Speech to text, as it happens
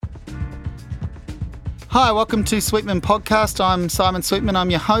Hi, welcome to Sweetman Podcast. I'm Simon Sweetman, I'm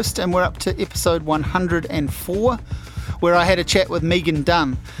your host, and we're up to episode 104, where I had a chat with Megan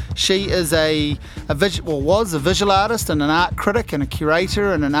Dunn. She is was a visual artist and an art critic and a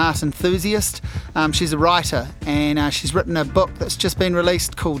curator and an art enthusiast. She's a writer, and she's written a book that's just been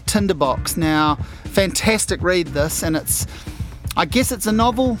released called Tinderbox. Now, fantastic read this, and I guess it's a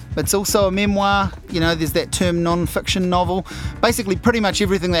novel. It's also a memoir. You know, there's that term non-fiction novel. Basically, pretty much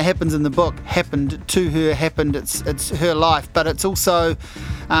everything that happens in the book happened to her, it's her life. But it's also,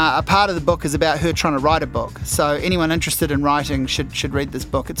 a part of the book is about her trying to write a book. So anyone interested in writing should read this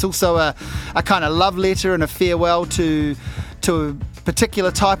book. It's also a kind of love letter and a farewell to a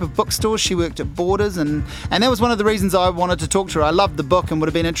particular type of bookstores. She worked at Borders, and that was one of the reasons I wanted to talk to her. I loved the book and would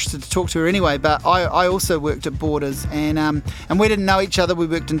have been interested to talk to her anyway, but I also worked at Borders, and we didn't know each other. We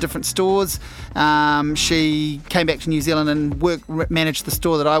worked in different stores. She came back to New Zealand and managed the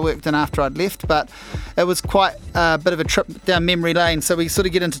store that I worked in after I'd left, but it was quite a bit of a trip down memory lane. So we sort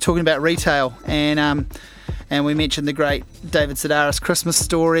of get into talking about retail, and we mentioned the great David Sedaris Christmas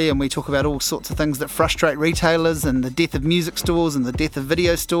Story, and we talk about all sorts of things that frustrate retailers, and the death of music stores, and the death of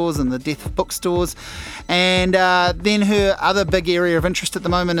video stores, and the death of bookstores. And then her other big area of interest at the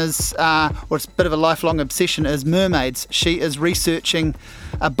moment is, or it's a bit of a lifelong obsession, is mermaids. She is researching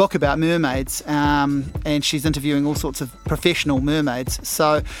a book about mermaids, and she's interviewing all sorts of professional mermaids.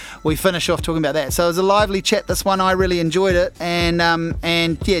 So we finish off talking about that. So it was a lively chat, this one. I really enjoyed it. And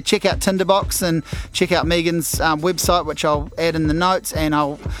yeah, check out Tinderbox and check out Megan's website, which I'll add in the notes, and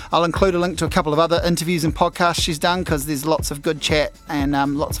I'll include a link to a couple of other interviews and podcasts she's done, because there's lots of good chat and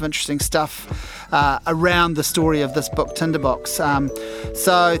lots of interesting stuff around the story of this book, Tinderbox.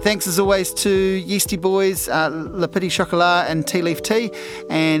 So thanks as always to Yeasty Boys, Le Petit Chocolat and Tea Leaf Tea,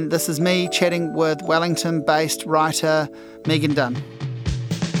 and this is me chatting with Wellington-based writer Megan Dunn.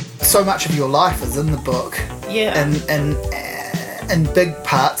 So much of your life is in the book, in big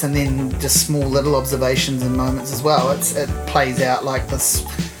parts, and then just small little observations and moments as well. It plays out like this,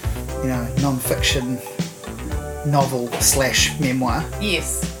 non-fiction novel / memoir.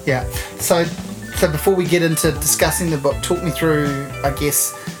 Yes. Yeah. So before we get into discussing the book, talk me through, I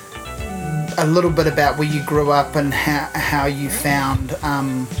guess, a little bit about where you grew up and how you found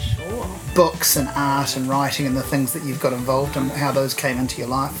books and art and writing and the things that you've got involved and how those came into your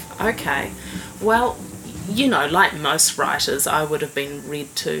life. Okay. Well, like most writers, I would have been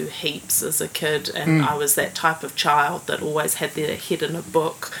read to heaps as a kid, and I was that type of child that always had their head in a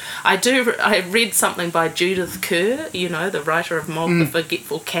book. I read something by Judith Kerr, the writer of Mog the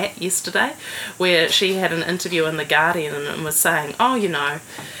Forgetful Cat, yesterday, where she had an interview in The Guardian and was saying,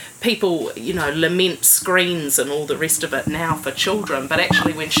 people, lament screens and all the rest of it now for children, but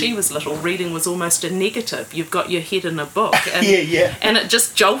actually when she was little, reading was almost a negative. You've got your head in a book. And, and it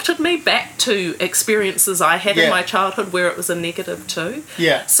just jolted me back to experiences I had in my childhood where it was a negative too.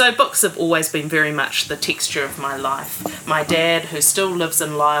 Yeah. So books have always been very much the texture of my life. My dad, who still lives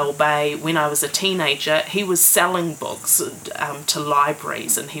in Lyall Bay, when I was a teenager, he was selling books to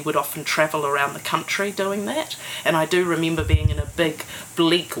libraries, and he would often travel around the country doing that. And I do remember being in a big,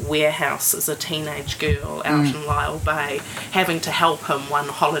 bleak warehouse as a teenage girl out in Lyall Bay, having to help him one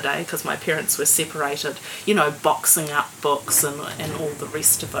holiday because my parents were separated, boxing up books and all the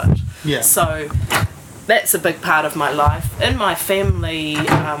rest of it. Yeah. So that's a big part of my life. In my family,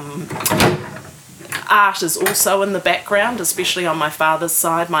 art is also in the background, especially on my father's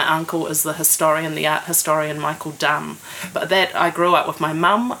side. My uncle is the art historian Michael Dunn. But that, I grew up with my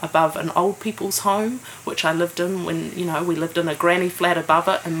mum above an old people's home, which I lived in when, we lived in a granny flat above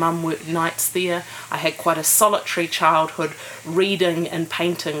it, and mum worked nights there. I had quite a solitary childhood, reading and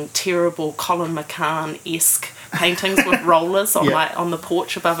painting terrible Colin McCann-esque paintings with rollers on the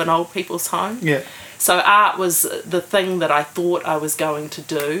porch above an old people's home. Yeah. So art was the thing that I thought I was going to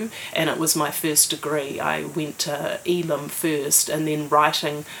do, and it was my first degree. I went to Elam first, and then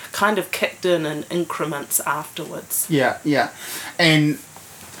writing kind of kicked in increments afterwards. Yeah, yeah. And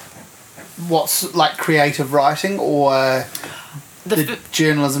what's like creative writing or the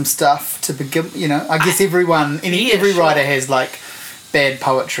journalism stuff to begin? I guess every writer has like bad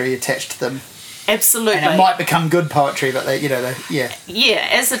poetry attached to them. Absolutely. And it might become good poetry, but Yeah,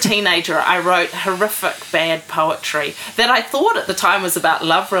 as a teenager, I wrote horrific bad poetry that I thought at the time was about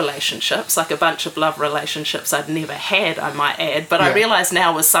love relationships, like a bunch of love relationships I'd never had, I might add, but I realise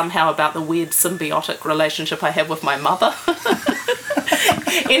now was somehow about the weird symbiotic relationship I have with my mother.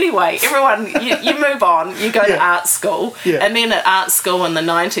 Anyway, everyone, you move on, you go to art school, and then at art school in the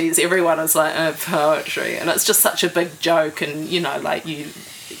 90s, everyone is like, poetry, and it's just such a big joke, and,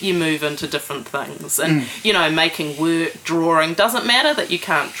 you move into different things. And, you know, making work, drawing, doesn't matter that you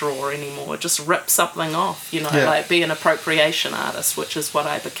can't draw anymore. Just rip something off, you know, like be an appropriation artist, which is what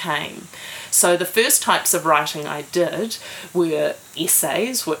I became. So the first types of writing I did were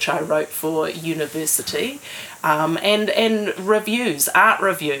essays, which I wrote for university, and reviews, art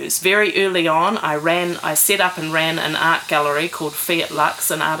reviews. Very early on, I set up and ran an art gallery called Fiat Lux,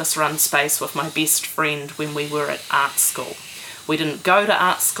 an artist-run space, with my best friend when we were at art school. We didn't go to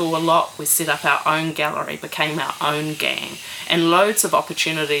art school a lot. We set up our own gallery, became our own gang, and loads of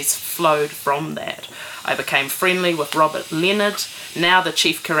opportunities flowed from that. I became friendly with Robert Leonard, now the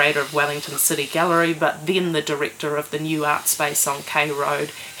chief curator of Wellington City Gallery, but then the director of the new art space on K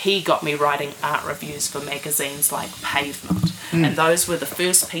Road. He got me writing art reviews for magazines like Pavement, and those were the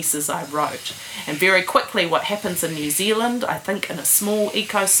first pieces I wrote. And very quickly, what happens in New Zealand, I think in a small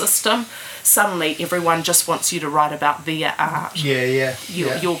ecosystem, suddenly everyone just wants you to write about their art.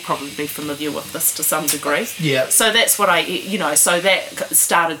 You'll probably be familiar with this to some degree. Yeah. So that's what so that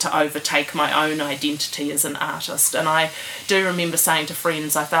started to overtake my own identity as an artist. And I do remember saying to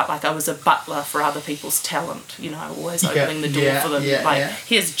friends, I felt like I was a butler for other people's talent, you know, always opening the door for them.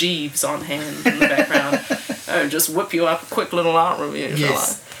 Here's Jeeves on hand in the background. Oh, just whip you up a quick little art review.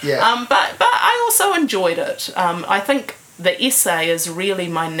 Yes. But I also enjoyed it. I think the essay is really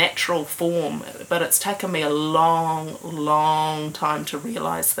my natural form, but it's taken me a long, long time to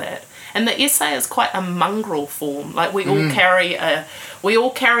realise that. And the essay is quite a mongrel form. Like we all carry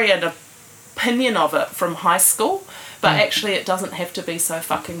an opinion of it from high school, but actually it doesn't have to be so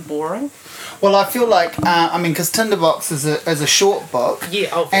fucking boring. Well, I feel like because Tinderbox is a short book.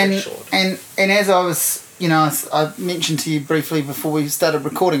 Yeah, very short. And as I was, I mentioned to you briefly before we started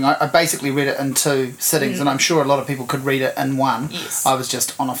recording, I basically read it in 2 sittings, and I'm sure a lot of people could read it in 1. Yes. I was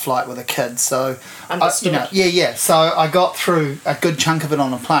just on a flight with a kid, so understood. So I got through a good chunk of it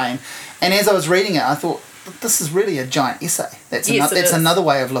on a plane, and as I was reading it, I thought, this is really a giant essay. That's another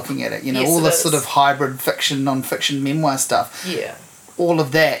way of looking at it. All this sort of hybrid fiction, non-fiction, memoir stuff. Yeah. All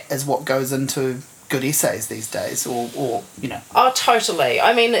of that is what goes into good essays these days, or. Oh, totally.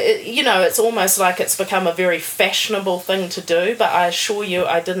 I mean, it's almost like it's become a very fashionable thing to do, but I assure you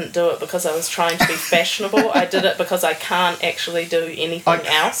I didn't do it because I was trying to be fashionable. I did it because I can't actually do anything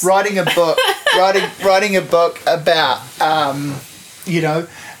else. Writing a book, writing a book about,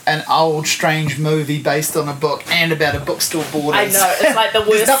 an old strange movie based on a book and about a bookstore boarders. I know, it's like the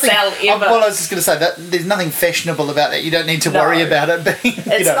worst sell ever. Well, I was just going to say that there's nothing fashionable about that. You don't need to worry about it being.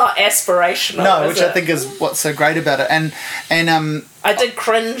 It's not aspirational. No, which I think is what's so great about it. And I did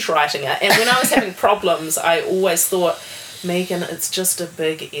cringe writing it, and when I was having problems, I always thought, Megan, it's just a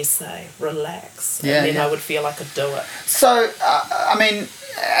big essay. Relax. And then I would feel I could do it. So,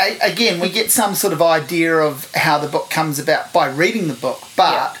 again, we get some sort of idea of how the book comes about by reading the book,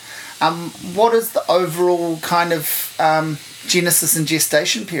 but what is the overall kind of genesis and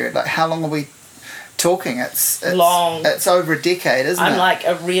gestation period? Like, how long are we talking? It's long. It's over a decade, isn't it? I'm like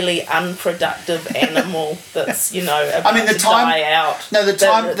a really unproductive animal that's, about to die out. No, the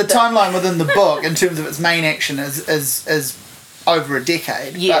timeline within the book in terms of its main action is over a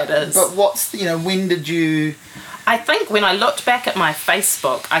decade. Yeah, it is. But what's, when did you... I think when I looked back at my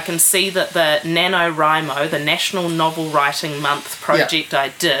Facebook, I can see that the NaNoWriMo, the National Novel Writing Month project I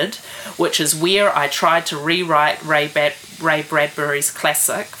did, which is where I tried to rewrite Ray Bradbury's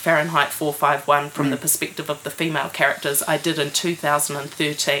classic, Fahrenheit 451, from the perspective of the female characters, I did in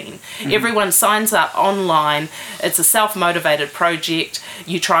 2013. Everyone signs up online. It's a self-motivated project.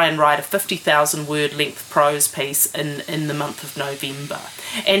 You try and write a 50,000 word length prose piece in the month of November.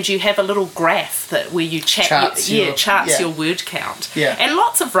 And you have a little graph where you charts your word count. Yeah. And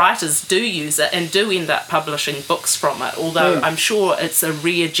lots of writers do use it and do end up publishing books from it, although I'm sure it's a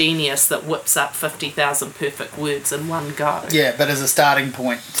rare genius that whips up 50,000 perfect words in one go. Yeah, but as a starting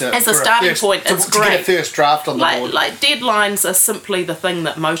point. It's great. To get a first draft on the board. Like deadlines are simply the thing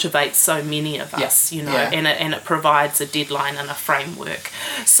that motivates so many of us, and it provides a deadline and a framework.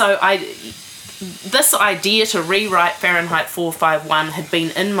 So this idea to rewrite Fahrenheit 451 had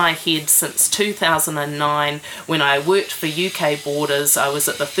been in my head since 2009 when I worked for UK Borders. I was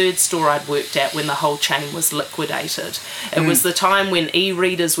at the third store I'd worked at when the whole chain was liquidated. It was the time when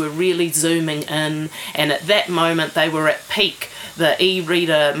e-readers were really zooming in, and at that moment they were at peak. The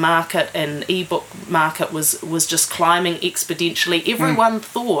e-reader market and e-book market was just climbing exponentially. Everyone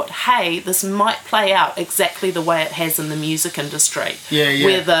thought, hey, this might play out exactly the way it has in the music industry,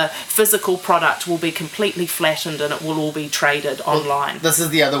 where the physical product product will be completely flattened and it will all be traded online. This is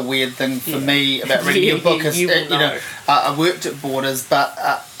the other weird thing for me about reading your book is, I worked at Borders, but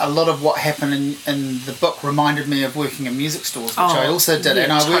a lot of what happened in the book reminded me of working in music stores, which I also did.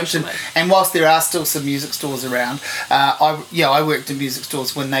 And I worked in, and whilst there are still some music stores around, I worked in music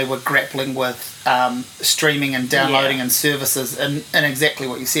stores when they were grappling with streaming and downloading and services, and exactly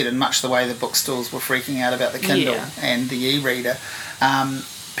what you said, in much the way the bookstores were freaking out about the Kindle and the e-reader.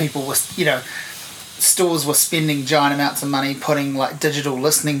 People were, stores were spending giant amounts of money putting like digital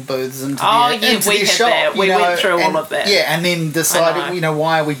listening booths into their shop. That. We went through all of that. Yeah, and then decided,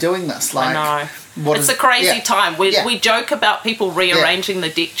 why are we doing this? Like, I know. It's a crazy time. We joke about people rearranging the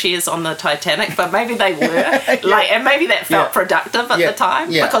deck chairs on the Titanic, but maybe they were and maybe that felt productive at the time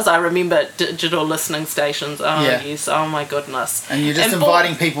because I remember digital listening stations. Yes, oh my goodness. And you're just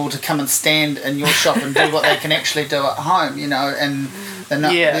inviting people to come and stand in your shop and do what they can actually do at home, and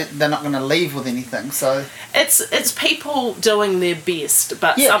they're not going to leave with anything. So it's people doing their best,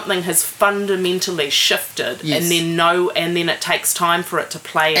 but something has fundamentally shifted, and then it takes time for it to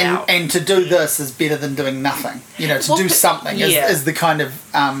play out. And to do this is better than doing nothing. To do something is the kind of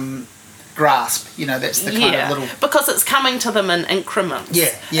grasp. That's the kind of little... because it's coming to them in increments.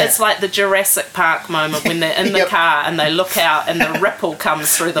 Yeah. It's like the Jurassic Park moment when they're in the car and they look out and the ripple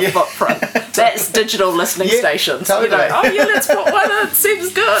comes through the footprint. That's digital listening stations. Totally. Let's put one in.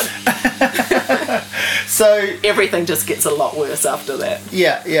 Seems good. So everything just gets a lot worse after that.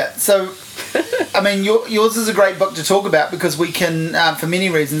 Yeah. So, I mean, yours is a great book to talk about because we can, for many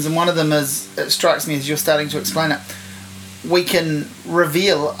reasons, and one of them is, it strikes me as you're starting to explain it, we can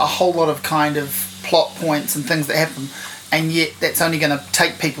reveal a whole lot of kind of plot points and things that happen, and yet that's only going to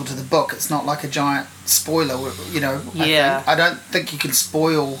take people to the book. It's not like a giant spoiler, I don't think you can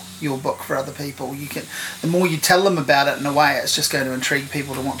spoil your book for other people. The more you tell them about it in a way, it's just going to intrigue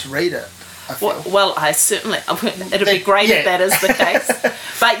people to want to read it. Well, I certainly... It'd be great if that is the case.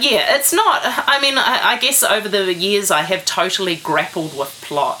 But it's not... I mean, I guess over the years I have totally grappled with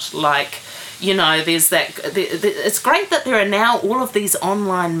plot. Like, there's that... It's great that there are now all of these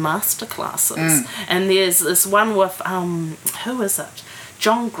online masterclasses. And there's this one with... who is it?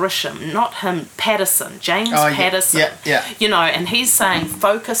 John Grisham, not him, James Patterson. Yeah. And he's saying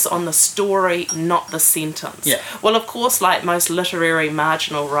focus on the story, not the sentence. Yeah. Well, of course, like most literary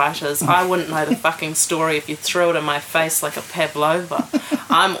marginal writers, I wouldn't know the fucking story if you threw it in my face like a pavlova.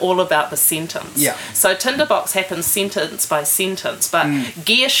 I'm all about the sentence. Yeah. So Tinderbox happens sentence by sentence, but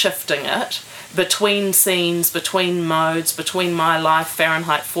gear shifting it between scenes, between modes, between my life,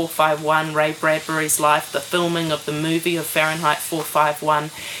 Fahrenheit 451, Ray Bradbury's life, the filming of the movie of Fahrenheit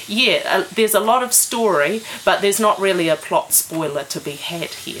 451. There's a lot of story, but there's not really a plot spoiler to be had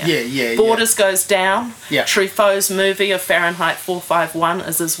here. Borders goes down. Truffaut's movie of Fahrenheit 451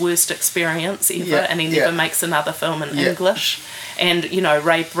 is his worst experience ever, and he never makes another film in English. And,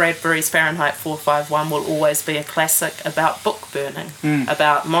 Ray Bradbury's Fahrenheit 451 will always be a classic about book burning,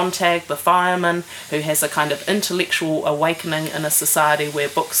 about Montag, the fireman, who has a kind of intellectual awakening in a society where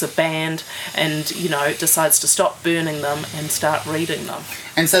books are banned and, decides to stop burning them and start reading them.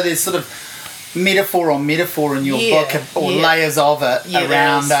 And so there's sort of metaphor on metaphor in your book, or layers of it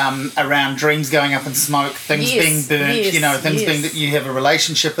around dreams going up in smoke, things being burnt, things being that you have a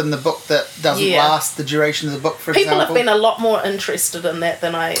relationship in the book that doesn't last the duration of the book, for example. People have been a lot more interested in that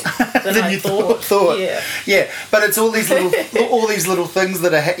than I thought. Yeah, but it's all these little things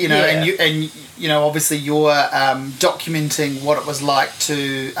that are and obviously you're documenting what it was like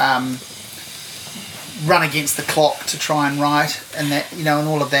to run against the clock to try and write, and that and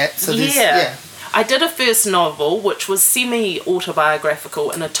all of that. So I did a first novel which was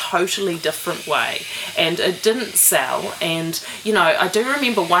semi-autobiographical in a totally different way, and it didn't sell. And I do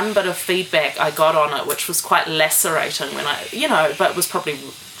remember one bit of feedback I got on it which was quite lacerating when but it was probably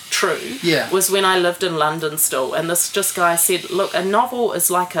true, was when I lived in London still, and this guy said, look, a novel is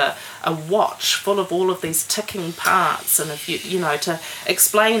like a watch full of all of these ticking parts, and if you to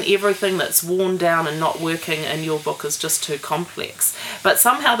explain everything that's worn down and not working in your book is just too complex. But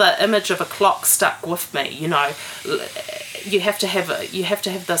somehow the image of a clock stuck with me. You have to have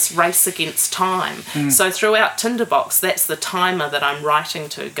this race against time. So throughout Tinderbox, that's the timer that I'm writing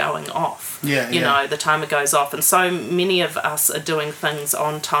to going off. The timer goes off, and so many of us are doing things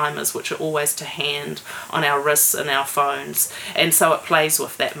on timers which are always to hand on our wrists and our phones, and so it plays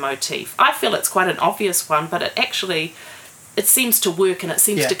with that motif. I feel it's quite an obvious one, but it seems to work, and it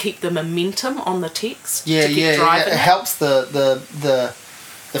seems to keep the momentum on the text. Driving it helps the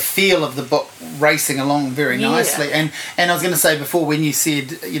feel of the book racing along very nicely. And I was going to say before, when you said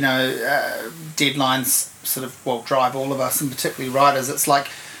deadlines sort of drive all of us, and particularly writers, it's like,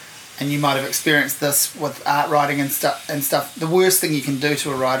 and you might have experienced this with art writing and stuff. The worst thing you can do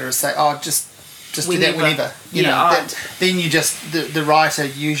to a writer is say, "Oh, just do that whenever." Then you just the writer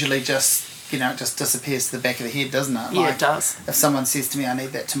usually just disappears to the back of the head, doesn't it? Yeah, it does. If someone says to me, "I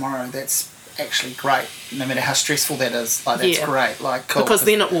need that tomorrow," that's actually great. No matter how stressful that is, that's great. Like, cool. Because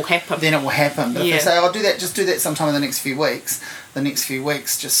then it will happen. But if they say, "I'll do that," just do that sometime in the next few weeks. The next few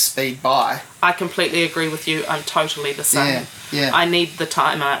weeks just speed by. I completely agree with you. I'm totally the same. Yeah. I need the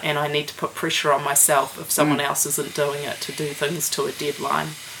timer, and I need to put pressure on myself if someone else isn't doing it to do things to a deadline.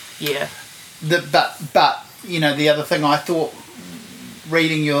 Yeah. But the other thing I thought,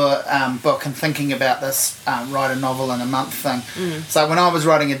 reading your book and thinking about this write a novel in a month thing. So when I was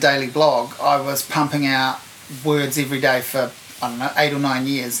writing a daily blog, I was pumping out words every day for, I don't know, 8 or 9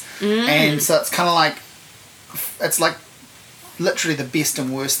 years. And so it's kind of like, it's like literally the best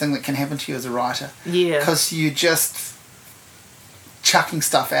and worst thing that can happen to you as a writer. Yeah. Because you're just chucking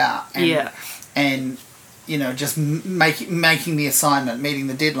stuff out. And just making the assignment, meeting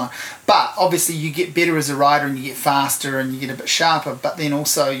the deadline. But obviously you get better as a writer and you get faster and you get a bit sharper, but then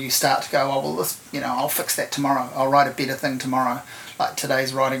also you start to go, oh, well, this, I'll fix that tomorrow. I'll write a better thing tomorrow, like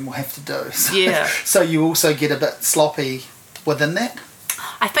today's writing will have to do. So, so you also get a bit sloppy within that?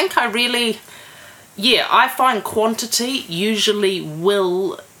 I think I find quantity usually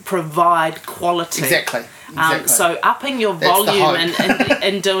will provide quality. Exactly. So upping your volume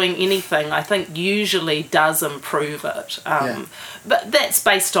and doing anything, I think usually does improve it. But that's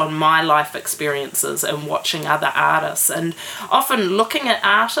based on my life experiences and watching other artists. And often looking at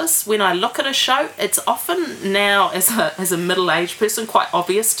artists, when I look at a show, it's often now, as a middle-aged person, quite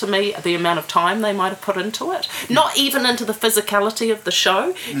obvious to me the amount of time they might have put into it. Not even into the physicality of the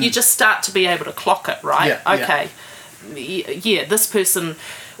show. You just start to be able to clock it, right? This person...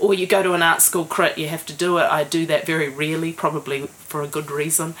 Or you go to an art school crit, you have to do it. I do that very rarely, probably for a good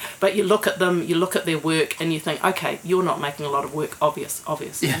reason. But you look at them, you look at their work, and you think, okay, you're not making a lot of work, obvious.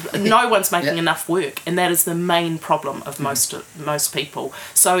 Yeah. No one's making enough work, and that is the main problem of most people.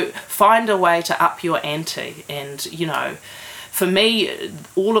 So find a way to up your ante. And, for me,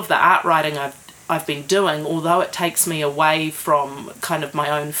 all of the art writing I've been doing, although it takes me away from kind of my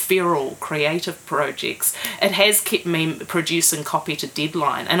own feral creative projects, it has kept me producing copy to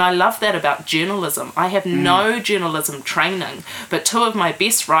deadline. And I love that about journalism. I have no journalism training, but 2 of my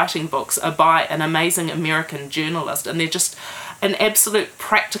best writing books are by an amazing American journalist, and they're just an absolute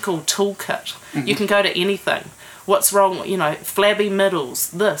practical toolkit. You can go to anything. What's wrong, flabby middles,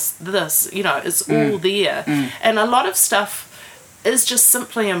 this, it's all there. And a lot of stuff is just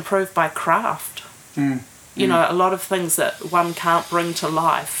simply improved by craft. A lot of things that one can't bring to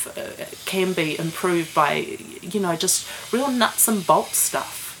life can be improved by, just real nuts and bolts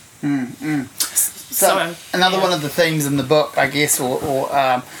stuff. So another one of the themes in the book, I guess,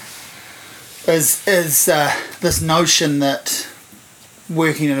 is this notion that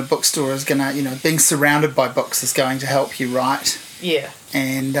working in a bookstore is gonna, being surrounded by books is going to help you write. Yeah.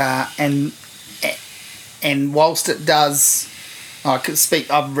 And whilst it does. I could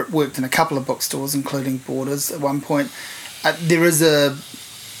speak. I've worked in a couple of bookstores, including Borders at one point. There is a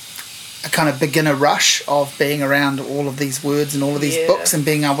kind of beginner rush of being around all of these words and all of these books and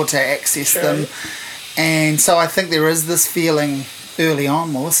being able to access them. And so I think there is this feeling early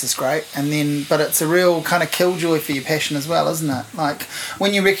on, well, this is great. And then, but it's a real kind of killjoy for your passion as well, isn't it? Like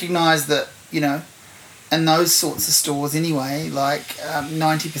when you recognise that, in those sorts of stores anyway, like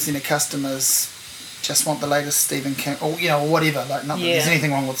 90% of customers just want the latest Stephen King, or whatever. Like, not that there's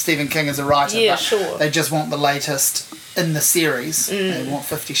anything wrong with Stephen King as a writer, but they just want the latest in the series. They want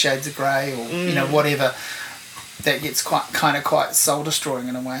 50 Shades of Grey, or whatever. That gets quite soul destroying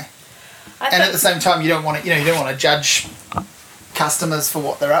in a way. And at the same time, you don't want to judge customers for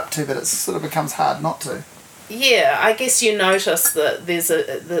what they're up to, but it sort of becomes hard not to. Yeah, I guess you notice that there's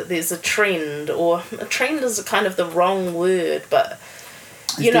a trend, or a trend is kind of the wrong word, but.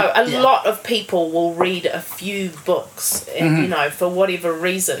 A lot of people will read a few books, and, for whatever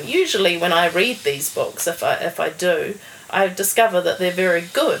reason. Usually when I read these books, if I do, I discover that they're very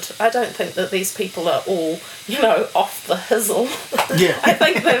good. I don't think that these people are all, off the hizzle. Yeah. I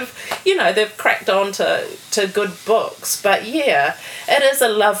think they've cracked on to good books. But yeah, it is a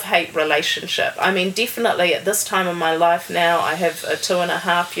love-hate relationship. I mean, definitely at this time in my life now, I have a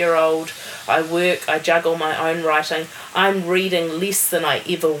 2.5-year-old. I work, I juggle my own writing. I'm reading less than I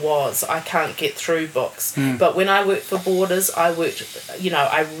ever was. I can't get through books. But when I worked for Borders, I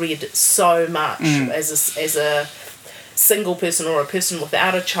read so much as a single person or a person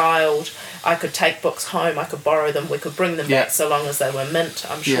without a child. I could take books home, I could borrow them, we could bring them back so long as they were mint.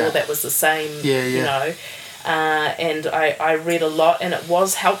 I'm sure that was the same, and I read a lot, and it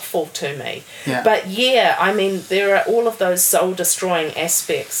was helpful to me. Yeah. But yeah, I mean, there are all of those soul-destroying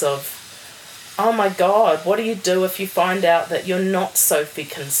aspects of, oh my God, what do you do if you find out that you're not Sophie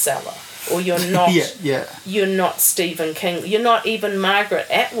Kinsella? Or you're not you're not Stephen King, you're not even Margaret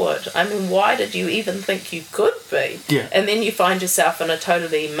Atwood. I mean, why did you even think you could be? Yeah. And then you find yourself in a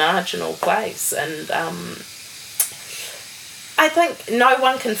totally marginal place. And I think no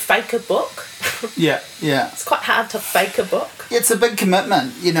one can fake a book. Yeah. It's quite hard to fake a book. It's a big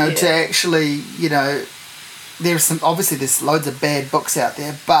commitment, to actually, there's loads of bad books out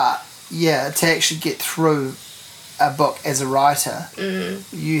there, but to actually get through a book as a writer,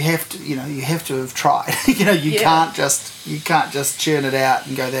 you have to have tried. You can't just churn it out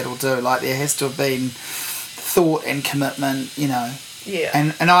and go, that'll do. Like, there has to have been thought and commitment, Yeah.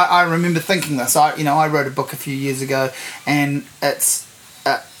 And I remember thinking this. I wrote a book a few years ago, and it's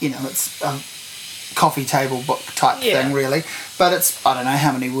it's a coffee table book type thing, really. But it's, I don't know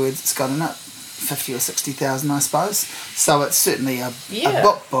how many words it's got in it. 50 or 60,000, I suppose. So it's certainly a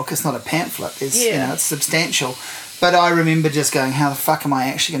book. It's not a pamphlet. It's substantial. But I remember just going, how the fuck am I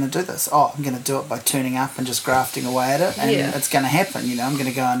actually going to do this? Oh, I'm going to do it by turning up and just grafting away at it, and it's going to happen. I'm going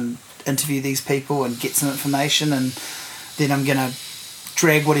to go and interview these people and get some information, and then I'm going to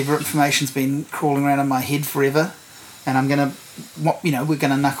drag whatever information's been crawling around in my head forever, and I'm going to, we're going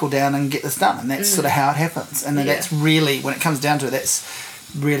to knuckle down and get this done. And that's sort of how it happens. And that's really, when it comes down to it, that's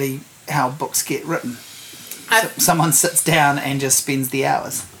really how books get written. Someone sits down and just spends the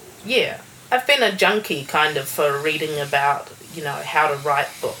hours. Yeah. I've been a junkie kind of for reading about, how to write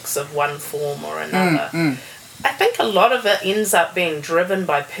books of one form or another. I think a lot of it ends up being driven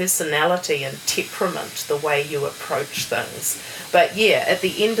by personality and temperament, the way you approach things. But yeah, at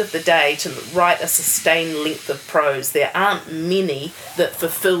the end of the day, to write a sustained length of prose, there aren't many that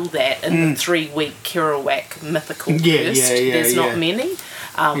fulfill that in the 3-week Kerouac mythical burst. There's not many.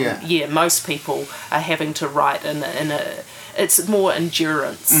 Most people are having to write in a it's more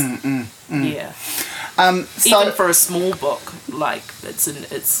endurance. Yeah. Even for a small book, like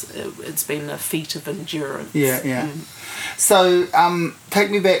it's been a feat of endurance. Yeah. So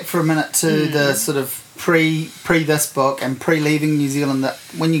take me back for a minute to the sort of pre this book and pre leaving New Zealand. That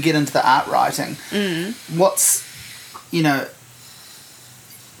when you get into the art writing, what's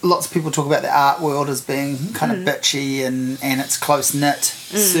lots of people talk about the art world as being kind of bitchy and it's close knit,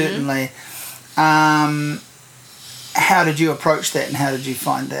 certainly. How did you approach that, and how did you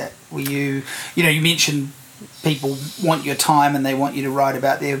find that? Were you mentioned people want your time and they want you to write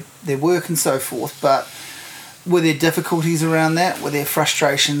about their work and so forth, but were there difficulties around that? Were there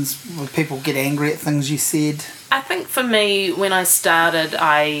frustrations? Would people get angry at things you said? I think for me, when I started,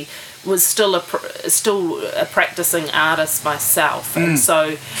 I was still a practicing artist myself, and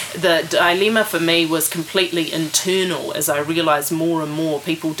so the dilemma for me was completely internal. As I realised more and more,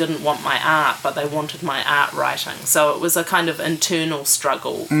 people didn't want my art, but they wanted my art writing. So it was a kind of internal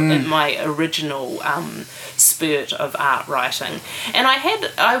struggle in my original spurt of art writing, and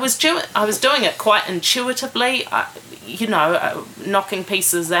I was doing it quite intuitively. Knocking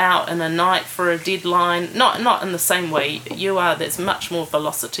pieces out in a night for a deadline, not in the same way you are. There's much more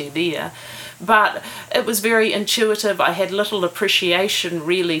velocity there, but it was very intuitive. I had little appreciation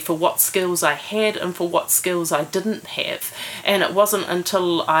really for what skills I had and for what skills I didn't have, and it wasn't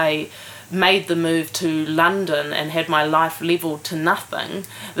until I made the move to London and had my life levelled to nothing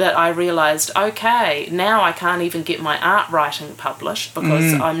that I realised, okay, now I can't even get my art writing published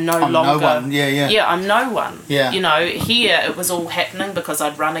because I'm no longer... no one. Yeah, I'm no one. Yeah. Here it was all happening because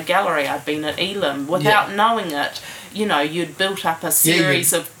I'd run a gallery, I'd been at Elam. Without knowing it, you'd built up a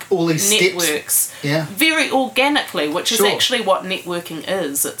series of all these networks very organically, which is actually what networking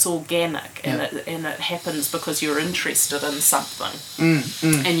is. It's organic, and it happens because you're interested in something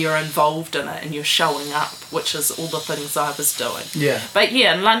and you're involved in it and you're showing up, which is all the things I was doing. But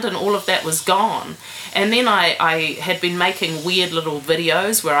in London all of that was gone, and then I had been making weird little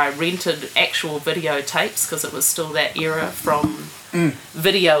videos where I rented actual videotapes because it was still that era from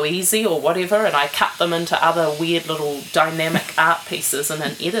Video Easy or whatever, and I cut them into other weird little dynamic art pieces in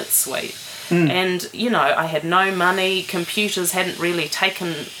an edit suite. And I had no money, computers hadn't really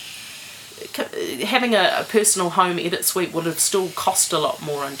taken, having a personal home edit suite would have still cost a lot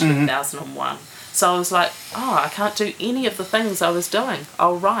more in 2001. So I was like, I can't do any of the things I was doing,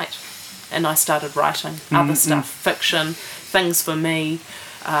 I'll write. And I started writing other stuff, fiction, things for me.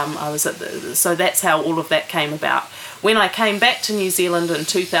 So that's how all of that came about. When I came back to New Zealand in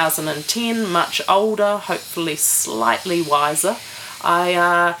 2010, much older, hopefully slightly wiser,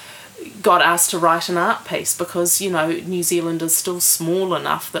 I got asked to write an art piece because, New Zealand is still small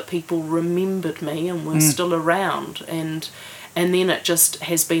enough that people remembered me and were still around. And then it just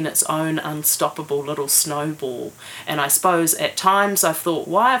has been its own unstoppable little snowball. And I suppose at times I've thought,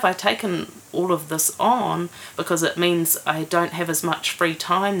 why have I taken all of this on? Because it means I don't have as much free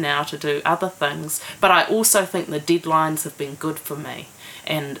time now to do other things. But I also think the deadlines have been good for me.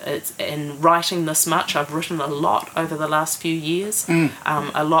 And writing this much, I've written a lot over the last few years.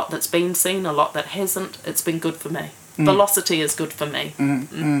 A lot that's been seen, a lot that hasn't. It's been good for me. Velocity is good for me.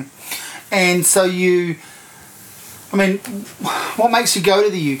 And so what makes you go to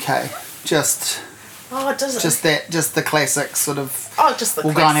the UK? Just the classic sort of. Oh, just the.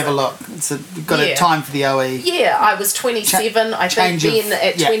 We'll go and have a look. We've got a time for the OE. Yeah, I was 27. I think then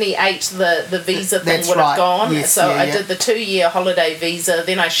at 28 the visa thing would have gone. Yes, so I did the 2-year holiday visa.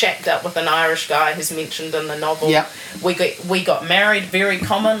 Then I shacked up with an Irish guy who's mentioned in the novel. Yep. We got married. Very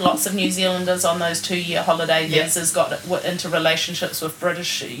common. Lots of New Zealanders on those 2-year holiday visas got into relationships with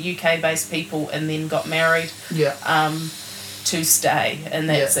British, UK-based people, and then got married. Yeah. To stay, and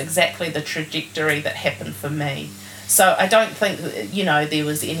that's exactly the trajectory that happened for me. So I don't think there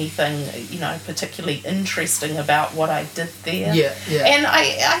was anything particularly interesting about what I did there. And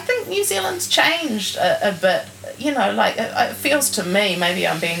I think New Zealand's changed a bit. It feels to me, maybe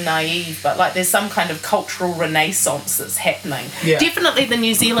I'm being naive, but like there's some kind of cultural renaissance that's happening. Definitely the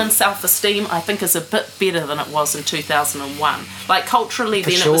New Zealand self-esteem I think is a bit better than it was in 2001. Like culturally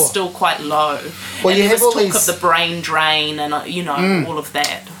then it was still quite low. Well, and you there have was all talk of the brain drain and all of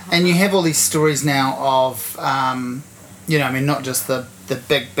that. And you have all these stories now of not just the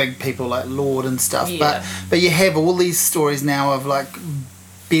big people like Lord and stuff, but you have all these stories now of like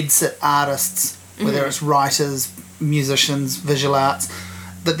bedsit artists, whether it's writers, musicians, visual arts,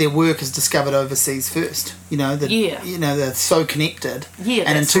 that their work is discovered overseas first. They're so connected. Yeah,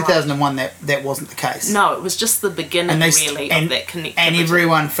 and in 2001 that wasn't the case. No, it was just the beginning of that connectivity. And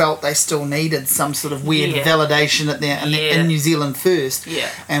everyone felt they still needed some sort of weird validation in New Zealand first. Yeah.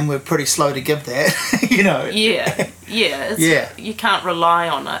 And we're pretty slow to give that, You can't rely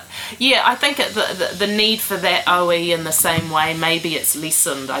on it. Yeah, I think the need for that OE in the same way, maybe it's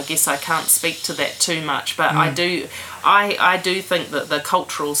lessened. I guess I can't speak to that too much, but I do think that the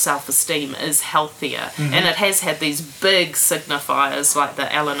cultural self-esteem is healthier, and it has had these big signifiers like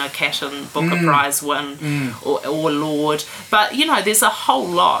the Eleanor Catton Booker Prize win or Lord. But, there's a whole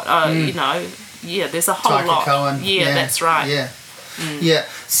lot, there's a whole lot. Cohen. Yeah, that's right. Yeah. Yeah.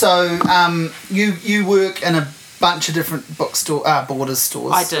 So you work in a bunch of different Borders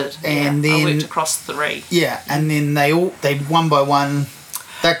stores. I did. And then I worked across 3. Yeah, and then they one by one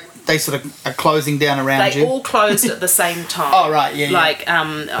they sort of are closing down around you. They all closed at the same time. Oh, right, yeah. Like,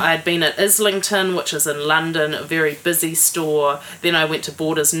 I had been at Islington, which is in London, a very busy store. Then I went to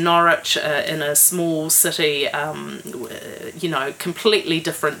Borders Norwich in a small city, completely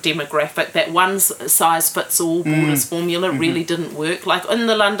different demographic. That one-size-fits-all Borders formula really didn't work. Like, in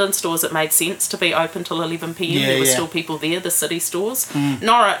the London stores, it made sense to be open till 11 p.m. There were still people there, the city stores.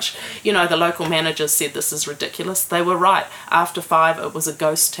 Norwich, the local managers said this is ridiculous. They were right. After 5, it was a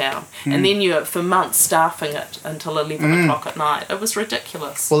ghost town. And then you for months staffing it until 11 o'clock at night. It was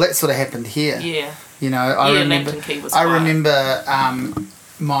ridiculous. Well, that sort of happened here. Yeah. I remember. Lambton Quay was I remember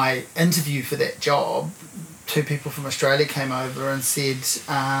my interview for that job. 2 people from Australia came over and said,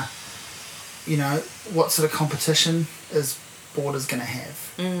 what sort of competition is Borders going to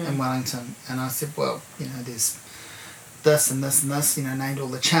have in Wellington? And I said, well, there's this and this and this, named all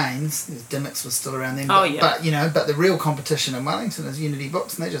the chains. Dymocks was still around then. But the real competition in Wellington is Unity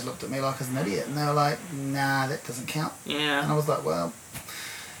Books, and they just looked at me like I was an idiot, and they were like, nah, that doesn't count. Yeah. And I was like, well,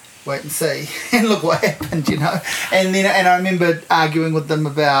 wait and see. And look what happened, And then I remember arguing with them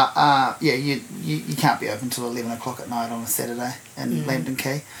about, you can't be open till 11 o'clock at night on a Saturday in Lambton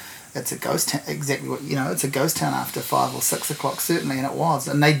Quay. It's a ghost town, exactly what, it's a ghost town after 5 or 6 o'clock, certainly, and it was.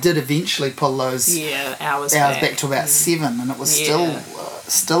 And they did eventually pull those hours back to about 7, and it was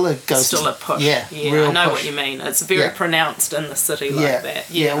still a ghost. Still a push. Yeah, I know what you mean. It's very pronounced in the city like that.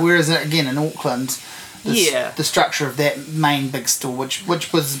 Yeah, whereas, again, in Auckland, the structure of that main big store, which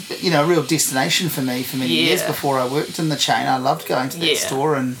was a real destination for me for many years before I worked in the chain. I loved going to that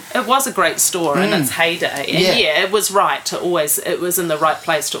store, and it was a great store in its heyday. And it was right to always. It was in the right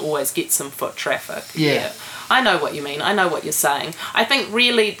place to always get some foot traffic. Yeah. I know what you mean. I know what you're saying. I think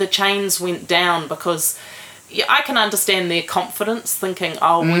really the chains went down because. Yeah, I can understand their confidence, thinking,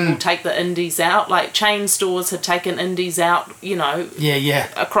 we will take the indies out. Like, chain stores had taken indies out,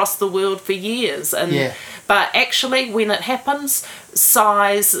 across the world for years. But actually, when it happens,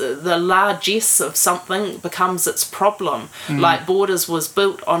 size, the largesse of something becomes its problem. Like Borders was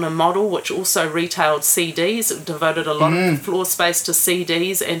built on a model which also retailed CDs. It devoted a lot of floor space to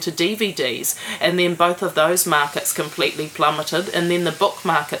CDs and to DVDs. And then both of those markets completely plummeted. And then the book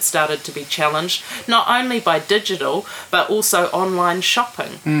market started to be challenged, not only by digital, but also online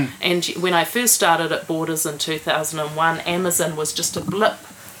shopping. And when I first started at Borders in 2001, Amazon was just a blip.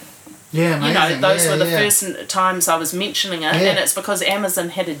 Yeah, amazing. You know, those were the first times I was mentioning it, and it's because Amazon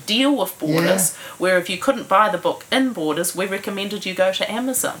had a deal with Borders where if you couldn't buy the book in Borders, we recommended you go to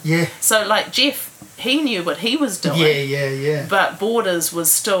Amazon. Yeah. So, like, Jeff, he knew what he was doing. Yeah. But Borders was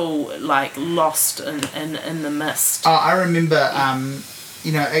still, like, lost in the mist. Oh, I remember, I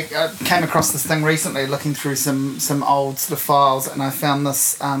came across this thing recently looking through some old sort of files, and I found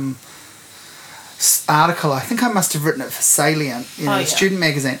this article. I think I must have written it for Salient, student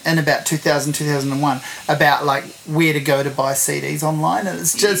magazine, in about 2000, 2001, about like where to go to buy CDs online, and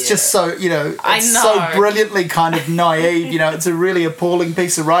it's just so, it's so brilliantly kind of naive. It's a really appalling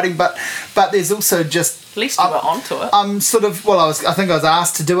piece of writing, but there's also just, at least you were onto it. I think I was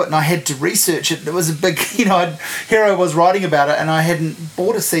asked to do it, and I had to research it. It was a big, here I was writing about it, and I hadn't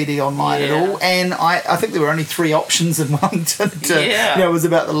bought a CD online at all, and I think there were only 3 options in Wellington. It was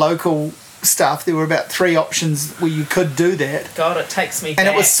about the local stuff. There were about 3 options where you could do that. God, it takes me back.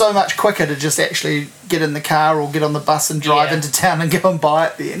 And it was so much quicker to just actually get in the car or get on the bus and drive into town and go and buy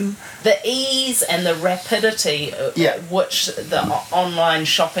it then. The ease and the rapidity which the online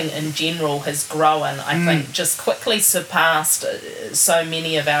shopping in general has grown, I think, just quickly surpassed so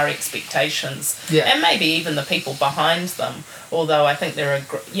many of our expectations. And maybe even the people behind them. Although I think there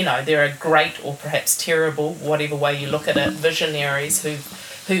are great or perhaps terrible, whatever way you look at it, visionaries who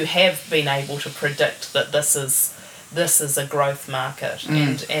have been able to predict that this is a growth market,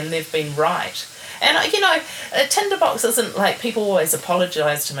 and they've been right. And Tinderbox isn't like, people always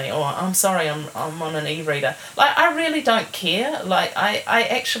apologise to me, I'm sorry, I'm on an e-reader. Like, I really don't care. Like, I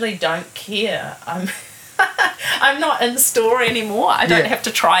actually don't care. I'm not in store anymore. I don't have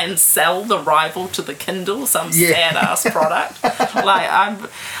to try and sell the rival to the Kindle, some sad ass product. Like,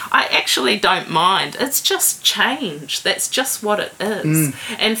 I actually don't mind. It's just change. That's just what it is.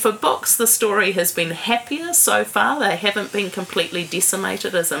 And for books, the story has been happier so far. They haven't been completely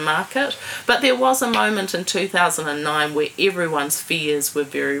decimated as a market. But there was a moment in 2009 where everyone's fears were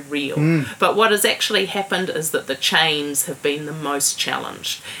very real. But what has actually happened is that the chains have been the most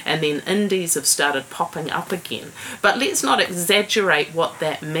challenged. And then indies have started popping up again. But let's not exaggerate what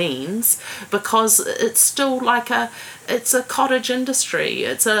that means, because it's still like it's a cottage industry.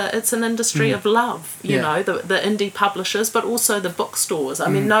 It's an industry of love, you know, the indie publishers, but also the bookstores. I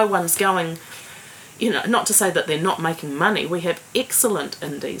mean, no one's going, not to say that they're not making money. We have excellent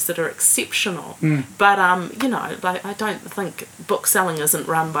indies that are exceptional. But, I don't think book selling isn't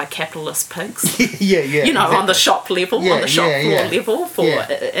run by capitalist pigs. Exactly. On the shop level, on the shop floor level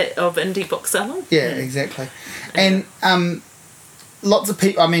of indie book selling. Yeah, exactly. And lots of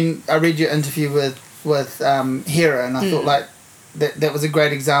people, I read your interview with Hera, and I thought like that was a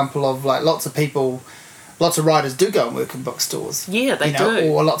great example of like lots of writers do go and work in bookstores. Yeah, they do.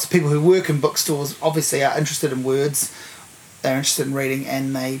 Or lots of people who work in bookstores obviously are interested in words, they're interested in reading,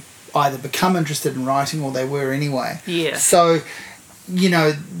 and they either become interested in writing or they were anyway. Yeah. So, in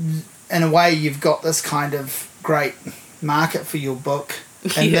a way you've got this kind of great market for your book.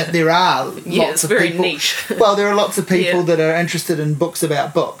 And that there are lots of people. It's very niche. Well, there are lots of people that are interested in books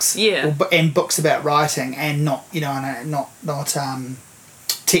about books. Yeah. And books about writing, and not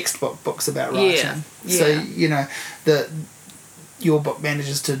textbook books about writing. So your book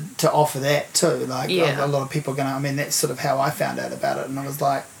manages to offer that too. Like a lot of people are going. That's sort of how I found out about it, and I was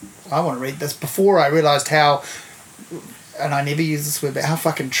like, I want to read this. Before I realised how. And I never use this word, but how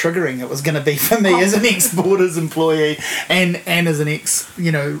fucking triggering it was going to be for me as an ex-Borders employee and as an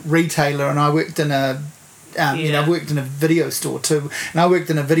retailer. And I worked in I worked in a video store too, and I worked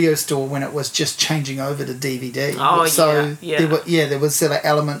in a video store when it was just changing over to DVD. There was sort of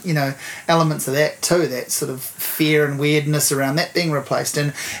elements of that too, that sort of fear and weirdness around that being replaced,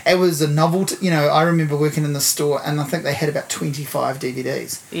 and it was a novelty. I remember working in the store, and I think they had about 25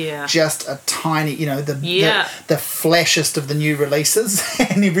 DVDs. Yeah, just a tiny, the flashest of the new releases,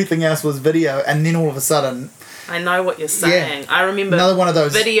 and everything else was video, and then all of a sudden. I know what you're saying. I remember another one of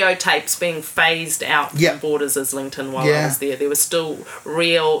those videotapes being phased out from Borders Islington while I was there. There were still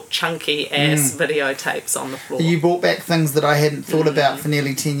real chunky ass videotapes on the floor. You brought back things that I hadn't thought about for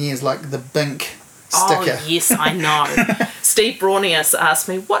nearly 10 years, like the Bink sticker. Oh, yes, I know. Steve Braunius asked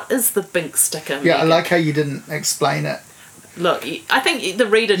me, what is the Bink sticker? Yeah, I like how you didn't explain it. Look, I think the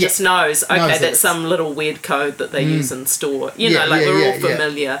reader just knows, okay, Knows that's some little weird code that they use in store. We're all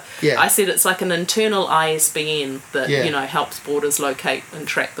familiar. Yeah. I said it's like an internal ISBN that, Yeah. helps Borders locate and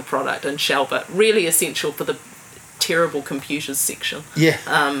track the product and shelve it. Really essential for the terrible computers section. Yeah.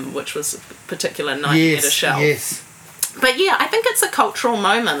 Which was a particular nightmare to shelve. Yes. But yeah, I think it's a cultural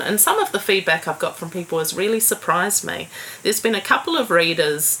moment, and some of the feedback I've got from people has really surprised me. There's been a couple of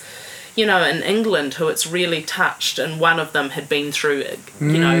readers, in England who it's really touched, and one of them had been through,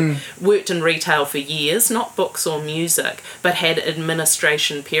 worked in retail for years, not books or music, but had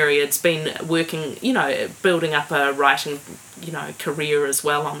administration periods, been working, building up a writing, career as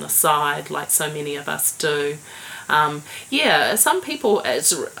well on the side, like so many of us do. Some people,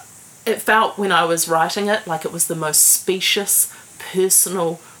 it felt when I was writing it like it was the most specious,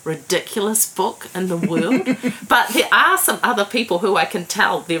 personal, ridiculous book in the world. But there are some other people who I can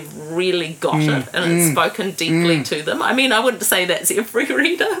tell they've really got it and it's spoken deeply to them. I mean, I wouldn't say that's every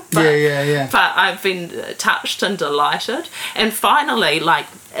reader, but, but I've been touched and delighted. And finally, like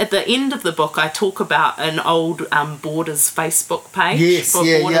at the end of the book, I talk about an old Borders Facebook page for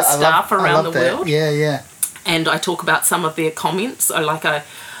Borders staff around the world. Yeah. And I talk about some of their comments.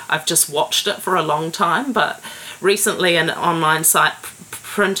 I've just watched it for a long time, but recently an online site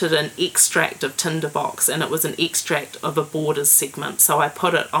printed an extract of Tinderbox, and it was an extract of a Borders segment, so I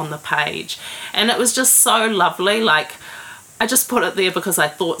put it on the page. And it was just so lovely, like I just put it there because I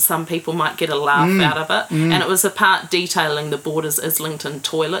thought some people might get a laugh out of it. And it was a part detailing the Borders Islington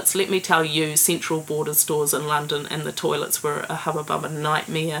toilets. Let me tell you, Central Borders stores in London and the toilets were a hubba-bubba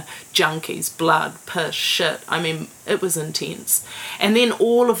nightmare. Junkies, blood, piss, shit. I mean, it was intense. And then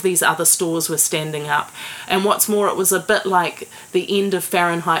all of these other stores were standing up. And what's more, it was a bit like the end of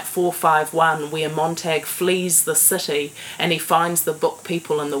Fahrenheit 451, where Montag flees the city and he finds the book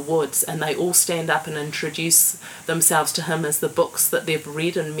people in the woods, and they all stand up and introduce themselves to him as the books that they've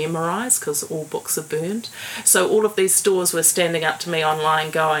read and memorised, because all books are burned. So all of these stores were standing up to me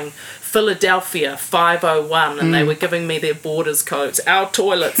online going, Philadelphia 501, and they were giving me their Borders codes. Our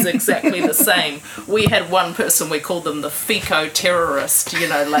toilets exactly the same. We had one person, we called them the Fico terrorist,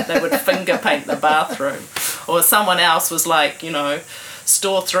 like they would finger paint the bathroom. Or someone else was like,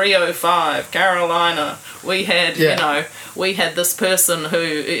 store 305, Carolina. We had, we had this person who,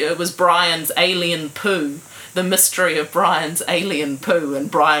 it was Brian's alien poo. The mystery of Brian's alien poo,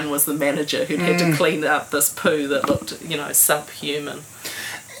 and Brian was the manager who'd had to clean up this poo that looked, subhuman.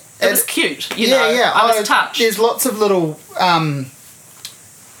 It was cute, I was touched. There's lots of little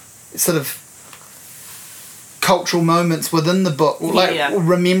sort of cultural moments within the book, like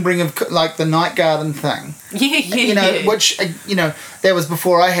remembering of like the night garden thing. Which that was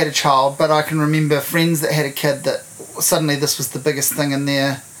before I had a child, but I can remember friends that had a kid that suddenly this was the biggest thing in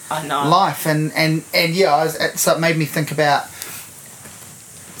their life, and so it made me think about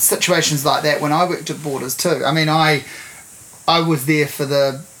situations like that when I worked at Borders too. I mean, I was there for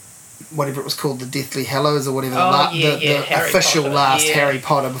the whatever it was called, the Deathly Hallows or whatever, the official Potter, last Harry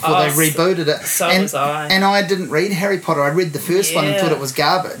Potter before they rebooted it. So was I. And I didn't read Harry Potter. I read the first one and thought it was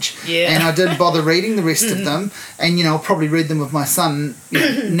garbage. Yeah. And I didn't bother reading the rest of them. And I'll probably read them with my son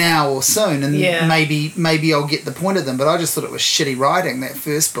now or soon, and maybe I'll get the point of them. But I just thought it was shitty writing, that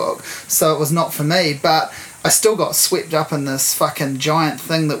first book. So it was not for me. But I still got swept up in this fucking giant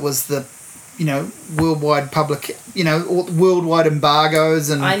thing that was the worldwide public, worldwide embargoes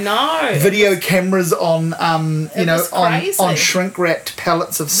and video cameras on, on shrink wrapped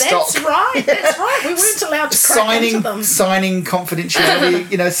pallets of stock. That's right. We weren't allowed to crack into them. Signing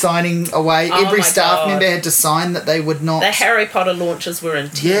confidentiality, signing away. Every staff member had to sign that they would not. The Harry Potter launches were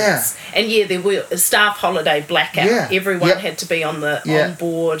intense. Yeah. And there were a staff holiday blackout. Yeah. Everyone had to be on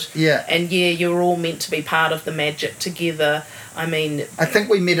board. Yeah. And you were all meant to be part of the magic together. I mean, I think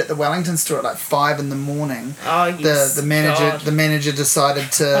we met at the Wellington store at like 5 a.m. Oh yes, the manager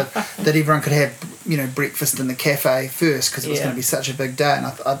decided that everyone could have breakfast in the cafe first because it was going to be such a big day, and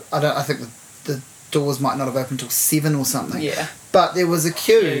I think the doors might not have opened till 7 or something. Yeah. But there was a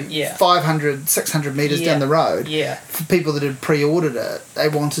queue, 500, 600 metres down the road, for people that had pre-ordered it. They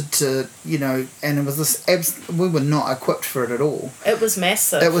wanted to, and it was this. We were not equipped for it at all. It was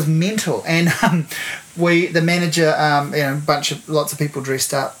massive. It was mental, and the manager, lots of people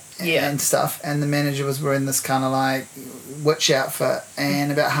dressed up and stuff, and the manager was wearing this kind of like witch outfit,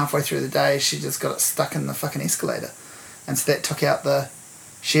 and about halfway through the day, she just got it stuck in the fucking escalator, and so that took out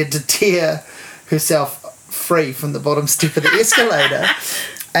she had to tear herself free from the bottom step of the escalator,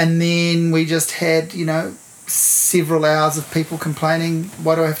 and then we just had several hours of people complaining,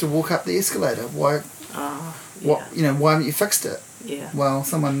 why do I have to walk up the escalator, why haven't you fixed it? Yeah. Well,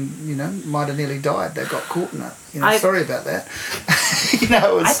 someone, might have nearly died. They got caught in it. Sorry about that.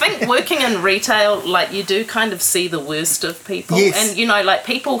 I think working in retail, like, you do kind of see the worst of people. Yes. And, like,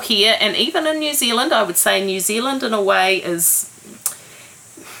 people here, and even in New Zealand, I would say New Zealand in a way is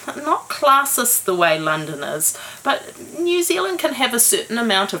not classist the way London is, but New Zealand can have a certain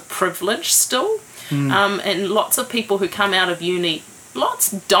amount of privilege still. And lots of people who come out of uni,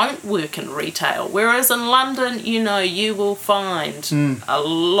 lots don't work in retail, whereas in London, you will find a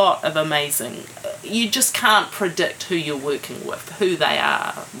lot of amazing. You just can't predict who you're working with, who they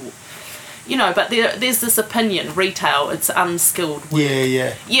are. But there's this opinion, retail, it's unskilled work.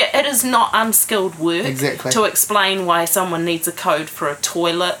 Yeah. Yeah, it is not unskilled work. Exactly. To explain why someone needs a code for a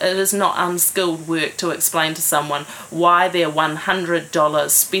toilet. It is not unskilled work to explain to someone why their $100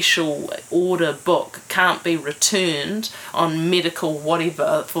 special order book can't be returned on medical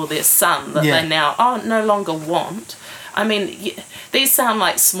whatever for their son that they now no longer want. I mean, these sound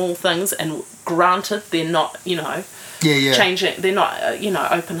like small things, and granted, they're not, changing. They're not,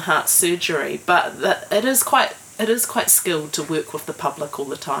 open heart surgery, but it is quite skilled to work with the public all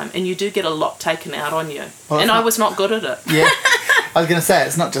the time, and you do get a lot taken out on you. Well, I was not good at it. Yeah, I was going to say,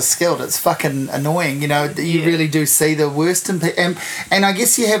 it's not just skilled; it's fucking annoying. You really do see the worst in people, and I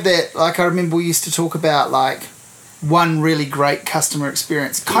guess you have that. Like, I remember we used to talk about, like, one really great customer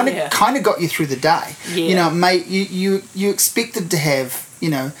experience kind of got you through the day. Mate, you expected to have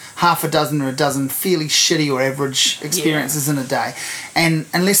half a dozen or a dozen fairly shitty or average experiences in a day, and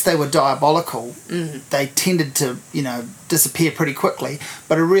unless they were diabolical, they tended to disappear pretty quickly.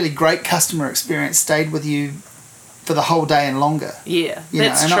 But a really great customer experience stayed with you for the whole day and longer.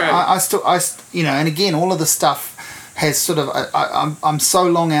 That's true. I still and again, all of the stuff has sort of I'm so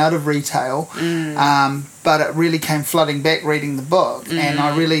long out of retail, but it really came flooding back reading the book, and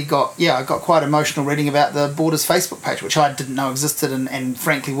I really got quite emotional reading about the Borders Facebook page, which I didn't know existed, and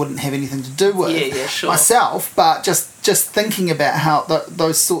frankly wouldn't have anything to do with myself, but just thinking about how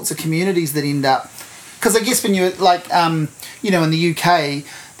those sorts of communities that end up, because I guess when you're like in the UK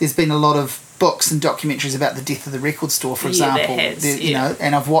there's been a lot of books and documentaries about the death of the record store, for example.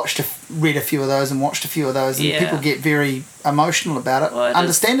 And I've read a few of those and watched a few of those, and people get very emotional about it. Well,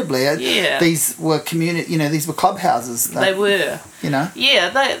 understandably, these were these were clubhouses. They were. Yeah,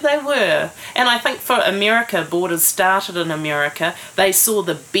 they were. And I think for America, Borders started in America. They saw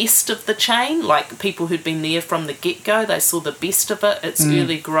the best of the chain, like people who'd been there from the get-go. They saw the best of it, its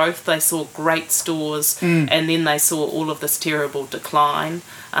early growth. They saw great stores, and then they saw all of this terrible decline.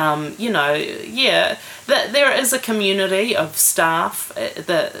 There is a community of staff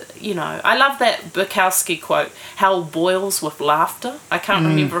that, I love that Bukowski quote, hell boils with laughter. I can't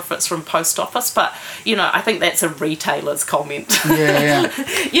remember if it's from Post Office, but, I think that's a retailer's comment.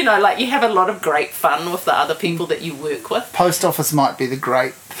 Like, you have a lot of great fun with the other people that you work with. Post Office might be the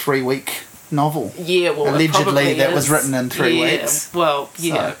great 3-week novel. Yeah, well, allegedly that was written in 3 weeks. Well,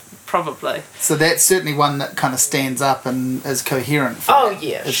 yeah. Probably. So that's certainly one that kind of stands up and is coherent.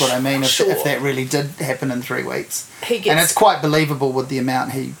 Is what I mean. If that really did happen in 3 weeks, and it's quite believable with the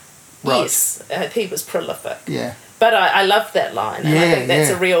amount he wrote. Yes, he was prolific. Yeah. But I love that line, and I think that's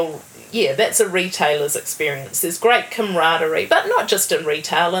a real. Yeah, that's a retailer's experience. There's great camaraderie, but not just in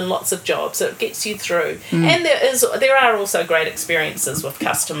retail, in lots of jobs. It gets you through. And there are also great experiences with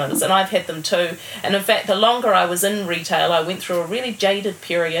customers, and I've had them too. And in fact, the longer I was in retail, I went through a really jaded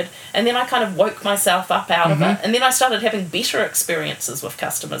period, and then I kind of woke myself up out of it, and then I started having better experiences with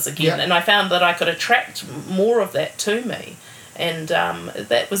customers again, and I found that I could attract more of that to me. And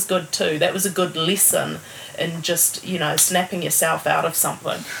that was good too. That was a good lesson in just, snapping yourself out of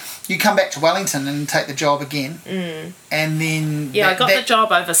something. You come back to Wellington and take the job again, and then... I got the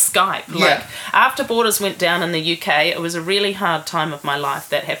job over Skype. Like, after Borders went down in the UK, it was a really hard time of my life.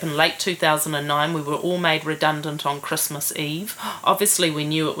 That happened late 2009. We were all made redundant on Christmas Eve. Obviously, we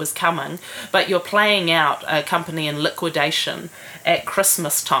knew it was coming, but you're playing out a company in liquidation at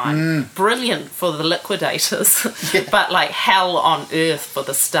Christmas time. Brilliant for the liquidators, but like hell on earth for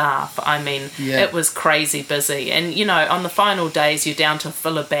the staff. I mean, it was crazy busy. And, on the final days, you're down to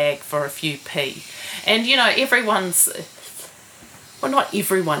fill a bag for a few p. And, everyone's... Well, not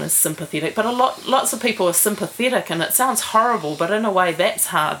everyone is sympathetic, but lots of people are sympathetic, and it sounds horrible, but in a way that's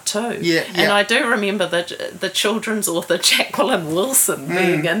hard too. And I do remember the children's author Jacqueline Wilson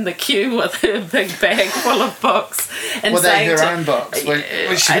being in the queue with her big bag full of books and saying her own books.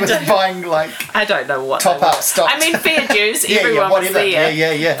 She was buying I don't know what top up stock. I mean, fair dues. Everyone was there.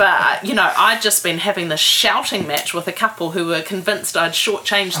 Yeah. But I'd just been having this shouting match with a couple who were convinced I'd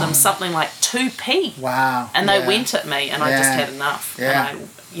shortchanged them something like 2p. Wow. And they went at me, and I just had enough. Yeah. And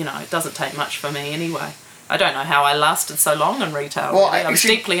it doesn't take much for me anyway. I don't know how I lasted so long in retail. Well, really. I was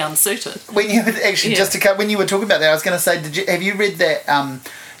deeply unsuited. When you when you were talking about that, I was going to say, have you read that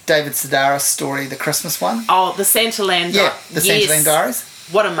David Sedaris story, the Christmas one? Oh, the Santaland. The Santaland Diaries.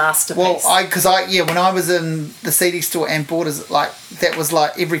 What a masterpiece. Well, when I was in the CD store and Borders, like that was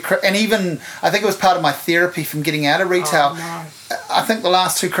like and even I think it was part of my therapy from getting out of retail. Oh, no. I think the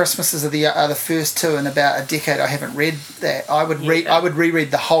last 2 Christmases are the first 2 in about a decade I haven't read that. I would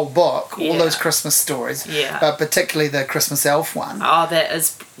reread the whole book, all those Christmas stories, but particularly the Christmas Elf one. Oh, that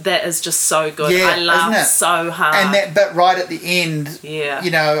is just so good. Yeah, I laughed so hard. And that bit right at the end,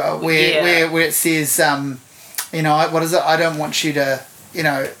 where it says, what is it? I don't want you to.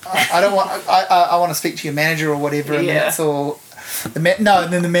 I want to speak to your manager or whatever, and that's all. And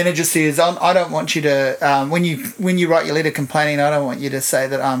then the manager says, I don't want you to, when you write your letter complaining, I don't want you to say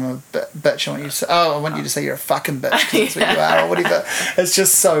that I'm a bitch. I want you to say, I want you to say you're a fucking bitch, because that's what you are, or whatever. It's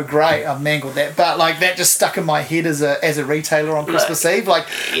just so great. I've mangled that. But, like, that just stuck in my head as a retailer on Christmas Eve. Like,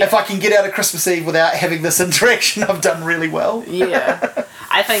 if I can get out of Christmas Eve without having this interaction, I've done really well. Yeah.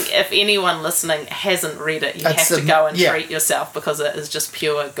 I think if anyone listening hasn't read it, you have to go and treat yourself, because it is just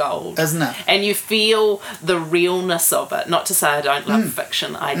pure gold. Isn't it? And you feel the realness of it. Not to say I don't love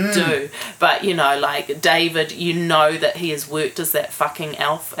fiction, I do. But, like David, you know that he has worked as that fucking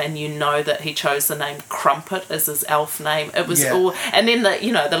elf, and you know that he chose the name Crumpet as his elf name. It was all... And then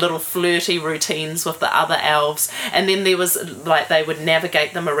the little flirty routines with the other elves. And then there was, like, they would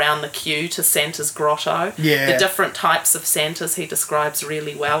navigate them around the queue to Santa's grotto. Yeah. The different types of Santas he describes really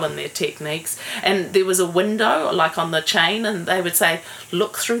well in their techniques. And there was a window like on the chain, and they would say,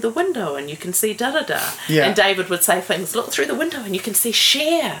 look through the window and you can see da-da-da. Yeah. And David would say things, look through the window and you can see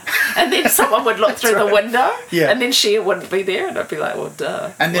Cher. And then someone would look through the window and then Cher wouldn't be there, and I'd be like, well,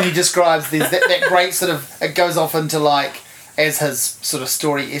 duh. And then he describes that great sort of, it goes off into like, as his sort of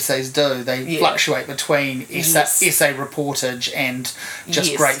story essays do, they fluctuate between essay reportage and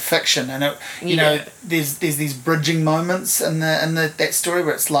just great fiction. And there's these bridging moments in that story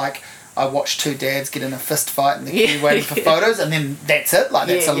where it's like, I watched 2 dads get in a fist fight in the queue waiting for photos, and then that's it. Like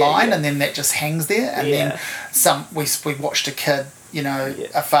that's a line, and then that just hangs there. And then we watched a kid.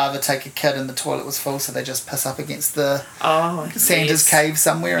 A father take a kid and the toilet was full, so they just piss up against the Santa's cave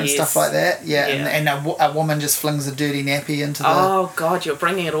somewhere and stuff like that. And a woman just flings a dirty nappy into the... Oh, God, you're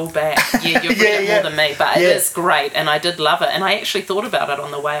bringing it all back. Yeah, you've read it more than me, but it is great, and I did love it. And I actually thought about it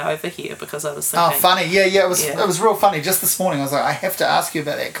on the way over here, because I was thinking... Oh, funny. It was real funny. Just this morning, I was like, I have to ask you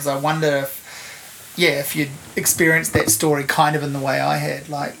about that, because I wonder if you'd experienced that story kind of in the way I had,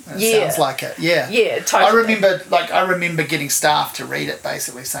 like it sounds like it. Yeah, totally. I remember getting staff to read it,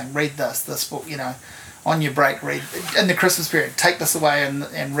 basically saying, read this book, on your break, read in the Christmas period, take this away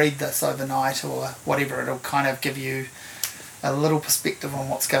and read this overnight or whatever. It'll kind of give you a little perspective on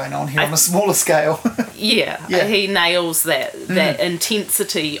what's going on here on a smaller scale. He nails that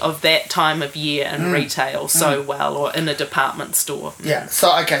intensity of that time of year in retail so well, or in a department store.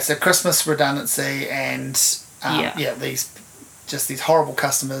 So Christmas redundancy and these horrible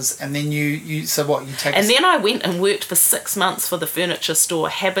customers, and then you take... And then I went and worked for 6 months for the furniture store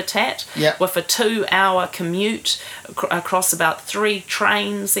Habitat, with a 2-hour commute across about 3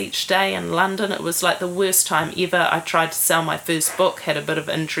 trains each day in London. It was like the worst time ever. I tried to sell my first book, had a bit of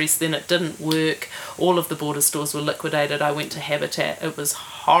interest, then it didn't work. All of the border stores were liquidated. I went to Habitat. It was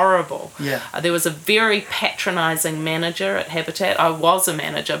horrible. There was a very patronising manager at Habitat. I was a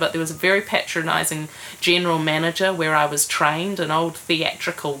manager, but there was a very patronising general manager where I was trained, an old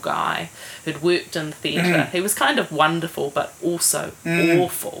theatrical guy who'd worked in theatre. He was kind of wonderful, but also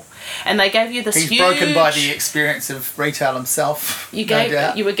awful. And they gave you this He's broken by the experience of retail himself. You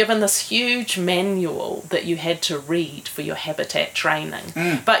were given this huge manual that you had to read for your Habitat training.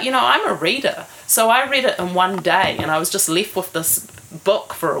 But, I'm a reader, so I read it in one day, and I was just left with this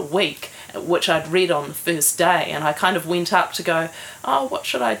book for a week, which I'd read on the first day, and I kind of went up to go, what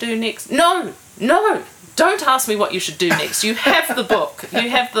should I do next? No, don't ask me what you should do next. You have the book. You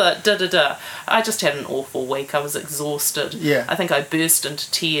have the da-da-da. I just had an awful week. I was exhausted. I think I burst into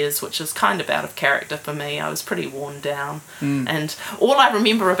tears, which is kind of out of character for me. I was pretty worn down. And all I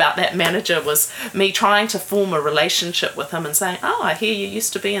remember about that manager was me trying to form a relationship with him and saying, I hear you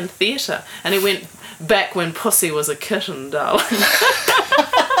used to be in theatre. And he went, back when pussy was a kitten, darling.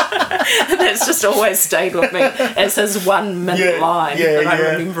 That's just always stayed with me as his 1 minute line that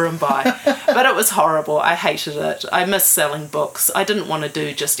I remember him by. But it was horrible. I hated it. I miss selling books. I didn't want to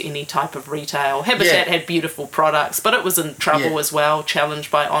do just any type of retail. Habitat had beautiful products, but it was in trouble as well,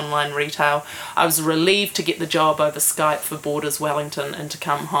 challenged by online retail. I was relieved to get the job over Skype for Borders Wellington and to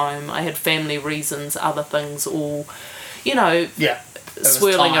come home. I had family reasons, other things, all,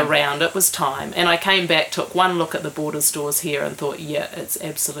 swirling time. around. It was time. And I came back, took one look at the border stores here and thought, yeah, it's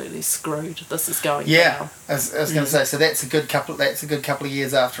absolutely screwed. This is going down. I was going to say, so that's a good couple of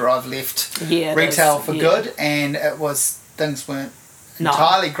years after I've left Yeah, retail for good, and things weren't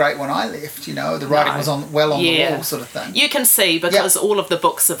entirely great when I left. The writing was on the wall, sort of thing. You can see because all of the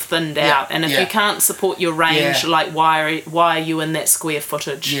books have thinned out, and if you can't support your range, like why are you in that square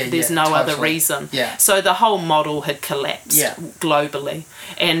footage? There's no other reason. So the whole model had collapsed globally,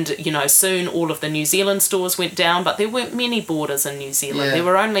 and soon all of the New Zealand stores went down, but there weren't many Borders in New Zealand. There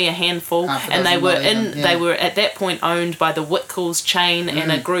were only a handful, and they were at that point owned by the Whitcoulls chain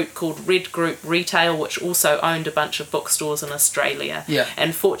and a group called Red Group Retail, which also owned a bunch of bookstores in Australia.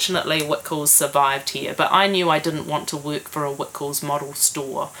 And fortunately Whitcoulls survived here, but I knew I didn't want to work for a Whitcoulls model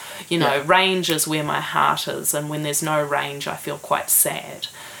store. Range is where my heart is, and when there's no range I feel quite sad.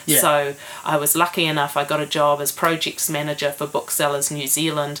 So I was lucky enough, I got a job as projects manager for Booksellers New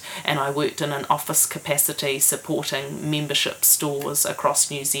Zealand, and I worked in an office capacity supporting membership stores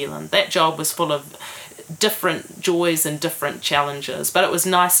across New Zealand. That job was full of different joys and different challenges, but it was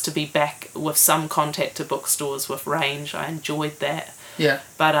nice to be back with some contact to bookstores with range. I enjoyed that.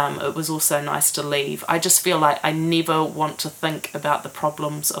 But it was also nice to leave. I just feel like I never want to think about the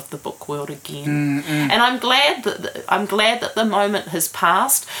problems of the book world again. And I'm glad that the moment has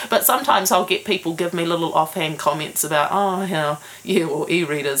passed. But sometimes I'll get people give me little offhand comments about, or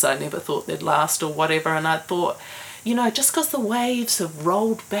e-readers, I never thought they'd last or whatever. And I thought, just because the waves have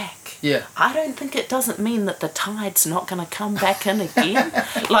rolled back, I don't think it doesn't mean that the tide's not going to come back in again.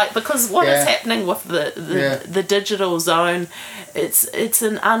 Because what is happening with the digital zone, it's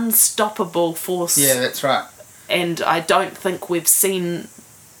an unstoppable force. Yeah, that's right. And I don't think this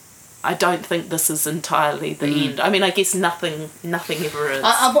is entirely the end. I mean, I guess nothing ever is.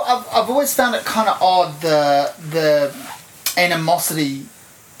 I've always found it kind of odd, the animosity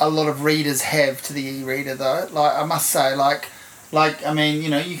a lot of readers have to the e-reader, though. I must say, I mean,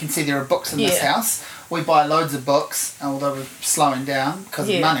 you can see there are books in this house. We buy loads of books, although we're slowing down because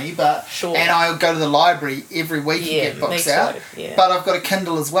of money. But and I go to the library every week and get books out. But I've got a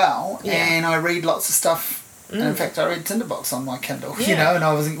Kindle as well, and I read lots of stuff. And in fact, I read Tinderbox on my Kindle. And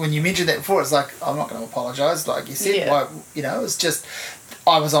I was, when you mentioned that before, it's like, I'm not going to apologise, like you said. Why, it was just,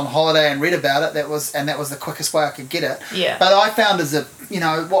 I was on holiday and read about it. That was the quickest way I could get it. But I found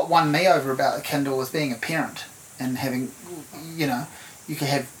what won me over about the Kindle was being a parent and having, you could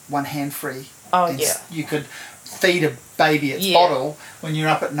have one hand free. You could feed a baby its bottle when you're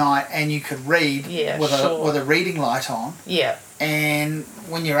up at night, and you could read with a reading light on. And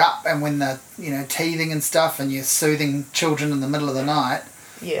when you're up and when the teething and stuff, and you're soothing children in the middle of the night.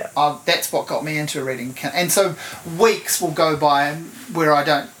 That's what got me into reading. And so weeks will go by where I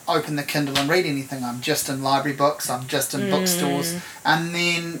don't open the Kindle and read anything. I'm just in library books, I'm just in bookstores. And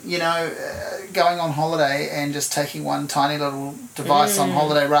then, going on holiday and just taking one tiny little device on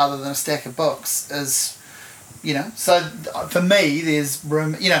holiday rather than a stack of books is, so for me there's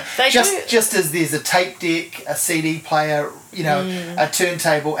room, just as there's a tape deck, a CD player, a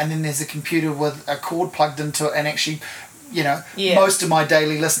turntable, and then there's a computer with a cord plugged into it, and actually most of my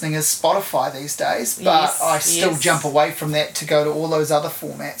daily listening is Spotify these days, but I still jump away from that to go to all those other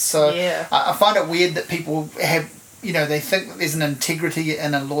formats. So I find it weird that people have, they think that there's an integrity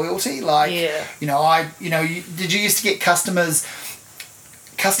and a loyalty. Did you used to get customers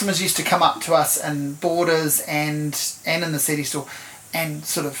used to come up to us in Borders and in the CD store and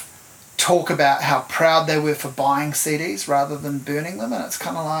sort of talk about how proud they were for buying CDs rather than burning them, and it's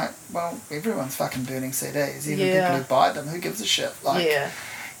kind of like, well, everyone's fucking burning CDs, even people who buy them. Who gives a shit? You're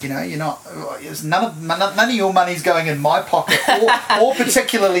not. None of your money's going in my pocket, or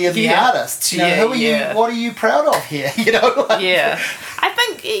particularly in the artists. Who are you? What are you proud of here? I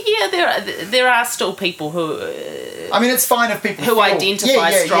think there are still people who. I mean, it's fine if people who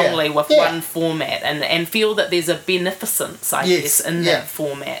identify strongly with one format and feel that there's a beneficence, I guess, in that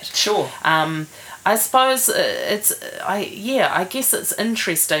format. Sure. I suppose I guess it's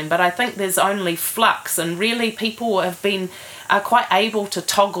interesting, but I think there's only flux, and really people are quite able to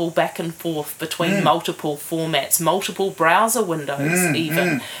toggle back and forth between multiple formats, multiple browser windows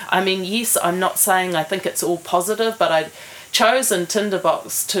even. I mean, yes, I'm not saying I think it's all positive, but I'd chosen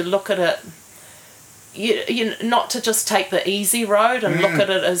Tinderbox to look at it, not to just take the easy road and look at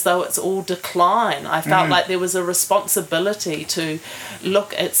it as though it's all decline. I felt like there was a responsibility to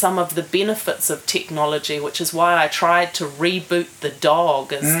look at some of the benefits of technology, which is why I tried to reboot the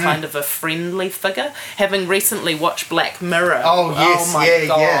dog as kind of a friendly figure, having recently watched Black Mirror. Oh, yes, oh my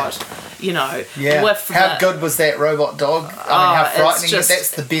God. with how good was that robot dog? How frightening!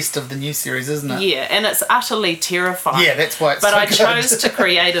 That's the best of the new series, isn't it? Yeah, and it's utterly terrifying. Yeah, that's why it's But so I good. chose to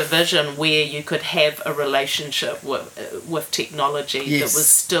create a vision where you could have a relationship with technology that was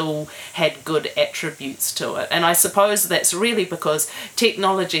still had good attributes to it. And I suppose that's really because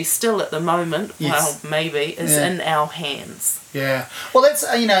technology still at the moment, maybe, is in our hands. Yeah. Well, that's,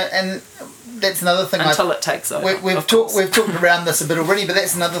 and that's another thing. Until it takes over. We've talked around this a bit already, but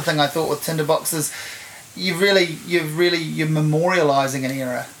that's another thing I thought with Tinderbox is you're memorialising an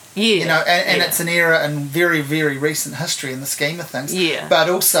era. Yeah. And it's an era in very, very recent history in the scheme of things. Yeah. But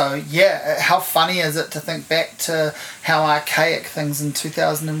also, how funny is it to think back to how archaic things in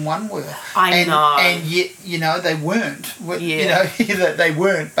 2001 were? I know. And yet, they weren't. They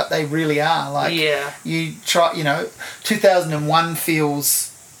weren't, but they really are. You try, 2001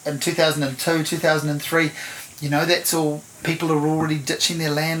 feels, in 2002, 2003, that's all, people are already ditching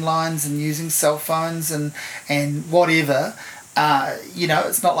their landlines and using cell phones and whatever.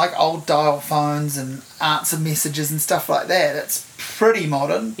 It's not like old dial phones and answer messages and stuff like that. It's pretty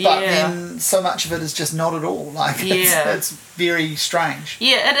modern, but then so much of it is just not at all. It's very strange.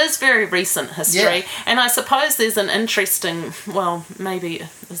 Yeah, it is very recent history, and I suppose there's an interesting, maybe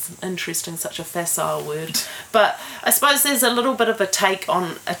is interesting such a facile word, but I suppose there's a little bit of a take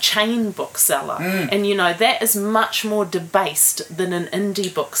on a chain bookseller, and that is much more debased than an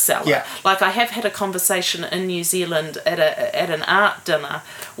indie bookseller. Yeah. Like I have had a conversation in New Zealand at an art dinner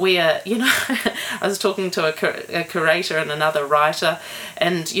where I was talking to a curator and another writer,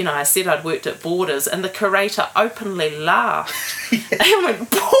 and I said I'd worked at Borders, and the curator openly laughed and went,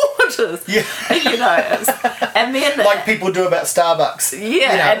 Borders, and then like people do about Starbucks,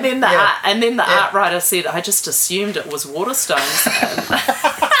 and then the art writer said, I just assumed it was Waterstones.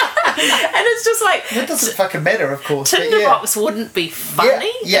 And it's just like, it doesn't fucking matter, of course. Tinderbox wouldn't be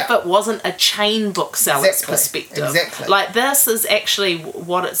funny if it wasn't a chain bookseller's perspective. Exactly. Like, this is actually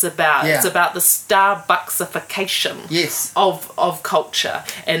what it's about. Yeah. It's about the Starbucksification of culture,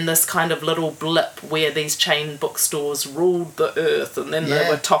 and this kind of little blip where these chain bookstores ruled the earth and then they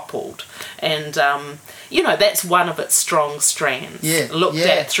were toppled. And that's one of its strong strands. Looked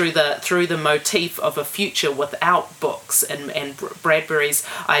at through the motif of a future without books, and Bradbury's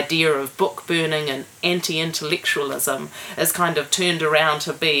idea of book burning and anti-intellectualism is kind of turned around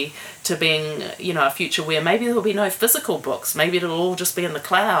to being a future where maybe there'll be no physical books, maybe it'll all just be in the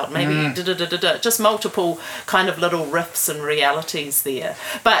cloud, maybe just multiple kind of little riffs and realities there.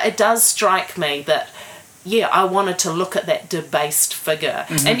 But it does strike me that I wanted to look at that debased figure.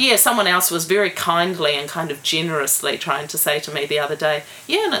 And someone else was very kindly and kind of generously trying to say to me the other day,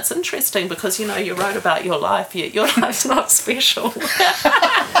 and it's interesting because, you wrote about your life, your life's not special.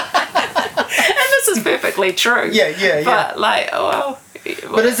 And this is perfectly true. But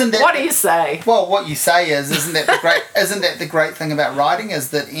but isn't that, what do you say? Well, what you say isn't that the great thing about writing,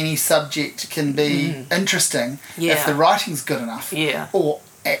 is that any subject can be interesting if the writing's good enough.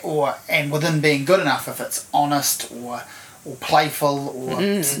 And within being good enough, if it's honest or playful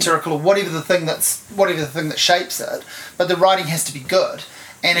or satirical or whatever the thing that shapes it, but the writing has to be good.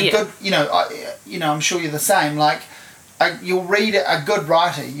 And a good, I'm sure you're the same. Like, you'll read a good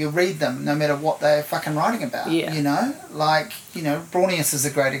writer. You read them no matter what they're fucking writing about. Braunius is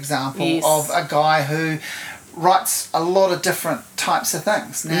a great example of a guy who writes a lot of different types of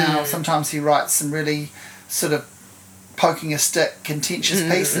things. Now, sometimes he writes some really sort of poking a stick, contentious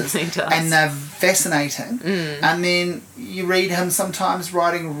pieces, and they're fascinating. And then you read him sometimes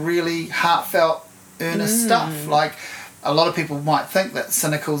writing really heartfelt, earnest stuff. Like, a lot of people might think that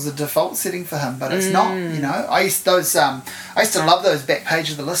cynical's the default setting for him, but it's not. I used to love those back page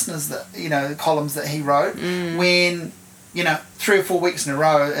of the listeners that columns that he wrote when 3 or 4 weeks in a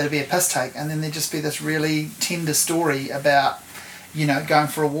row it'd be a piss take, and then there'd just be this really tender story about going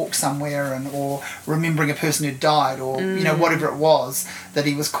for a walk somewhere or remembering a person who died or whatever it was that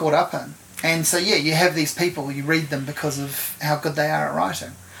he was caught up in. And so you have these people, you read them because of how good they are at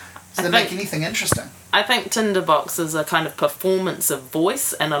writing. So they make anything interesting. I think Tinderbox is a kind of performance of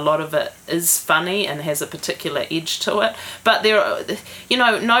voice, and a lot of it is funny and has a particular edge to it. But there are,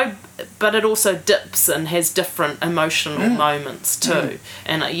 but it also dips and has different emotional moments too.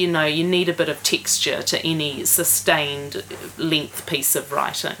 And you need a bit of texture to any sustained length piece of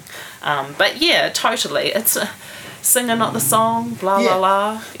writing. But totally, it's a singer, not the song, blah blah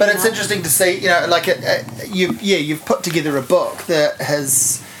blah. But it's interesting to see, you've put together a book that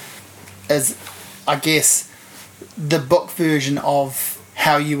is, I guess, the book version of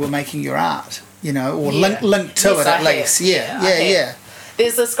how you were making your art, or linked to it at least. Yeah.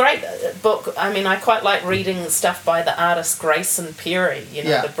 There's this great book. I mean, I quite like reading stuff by the artist Grayson Perry,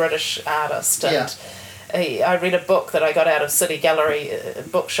 the British artist. And I read a book that I got out of City Gallery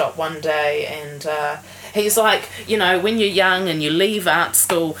bookshop one day, and he's like, when you're young and you leave art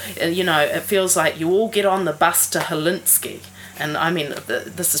school, it feels like you all get on the bus to Helsinki. And I mean,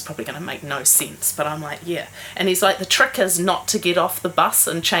 this is probably going to make no sense, but I'm like, yeah. And he's like, the trick is not to get off the bus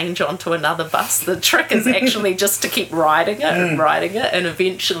and change onto another bus. The trick is actually just to keep riding it and riding it, and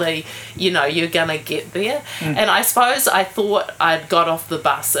eventually, you're going to get there. And I suppose I thought I'd got off the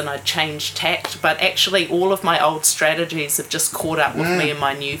bus and I'd changed tact, but actually all of my old strategies have just caught up with me in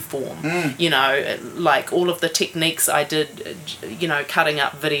my new form. Like all of the techniques I did, cutting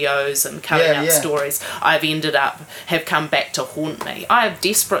up videos and cutting up stories, have come back to haunt me. I have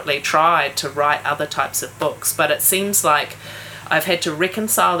desperately tried to write other types of books, but it seems like I've had to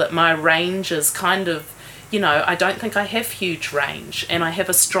reconcile that my range is kind of, I don't think I have huge range, and I have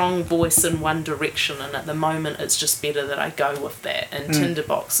a strong voice in one direction, and at the moment it's just better that I go with that, and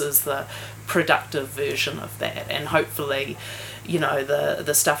Tinderbox is the productive version of that, and hopefully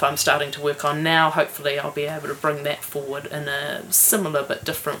the stuff I'm starting to work on now, hopefully I'll be able to bring that forward in a similar but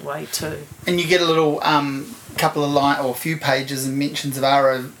different way too. And you get a little couple of a few pages and mentions of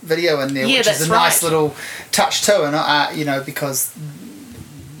Aro video in there, which is a nice little touch too, and because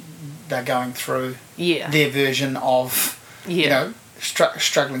they're going through their version of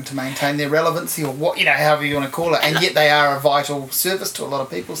struggling to maintain their relevancy, or what however you want to call it, and yet they are a vital service to a lot of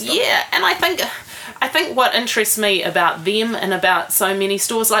people still. Yeah, and I think what interests me about them and about so many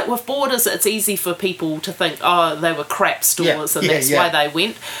stores, like with Borders, it's easy for people to think, oh, they were crap stores and that's why they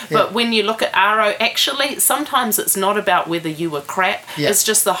went. But when you look at Aro, actually, sometimes it's not about whether you were crap. It's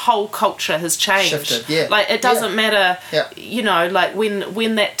just the whole culture has changed. Shifted, Like, it doesn't matter, like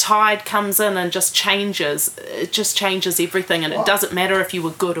when that tide comes in and just changes, it just changes everything, and it doesn't matter if you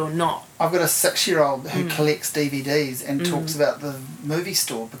were good or not. I've got a 6-year-old who collects DVDs and talks about the movie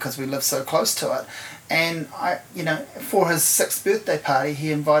store because we live so close to it. And for his 6th birthday party,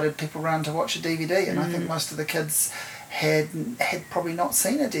 he invited people around to watch a DVD, and I think most of the kids had probably not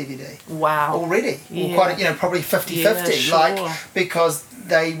seen a DVD. Wow. Already. Or quite, probably 50-50, sure. because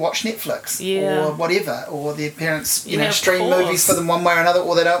they watch Netflix or whatever, or their parents, stream movies for them one way or another,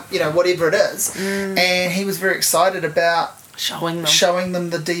 or they don't, whatever it is. And he was very excited about showing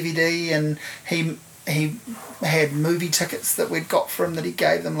them the DVD, and he had movie tickets that we'd got for him that he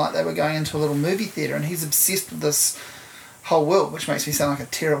gave them like they were going into a little movie theatre, and he's obsessed with this whole world, which makes me sound like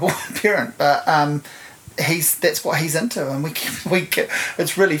a terrible parent, but that's what he's into, and we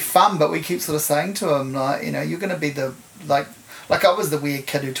it's really fun, but we keep sort of saying to him, like, you're going to be the like I was the weird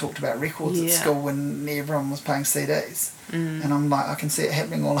kid who talked about records at school when everyone was playing CDs. And I'm like, I can see it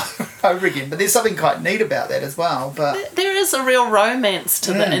happening all over again. But there's something quite neat about that as well. But there is a real romance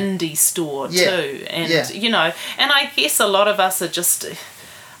to the indie store too. And, and I guess a lot of us are just,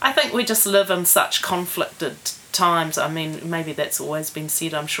 I think we just live in such conflicted times. I mean, maybe that's always been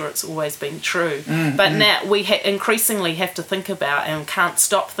said. I'm sure it's always been true. But now we increasingly have to think about, and can't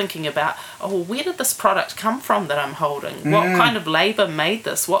stop thinking about, where did this product come from that I'm holding? What kind of labour made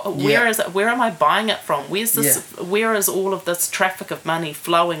this? Where is it? Where am I buying it from? Where's this? Where is all of this traffic of money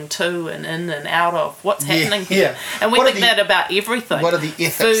flowing to and in and out of? What's happening here? And we think that about everything. What are the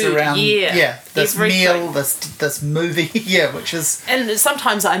ethics around? This everything. Meal, this movie, which is. And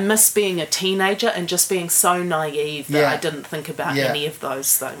sometimes I miss being a teenager and just being so naive that I didn't think about any of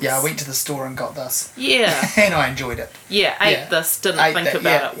those things. Yeah, I went to the store and got this. Yeah. And I enjoyed it. Yeah, ate this, didn't think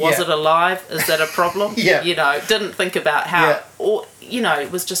about it. Was it alive? Is that a problem? Didn't think about how, or,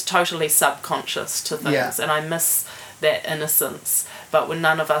 it was just totally subconscious to things. And I miss that innocence. But when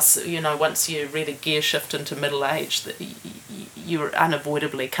none of us, once you really gear shift into middle age, you're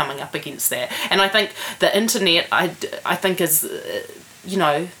unavoidably coming up against that. And I think the internet, I think is,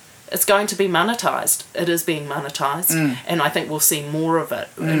 it's going to be monetised. It is being monetised, and I think we'll see more of it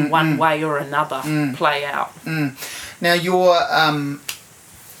in one way or another play out. Now,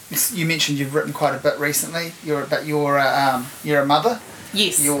 you mentioned you've written quite a bit recently. You're a mother.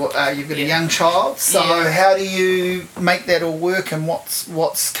 Yes. You've got a young child. So how do you make that all work, and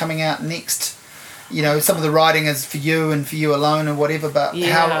what's coming out next? Some of the writing is for you and for you alone or whatever, but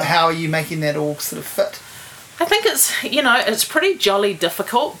how are you making that all sort of fit? I think it's pretty jolly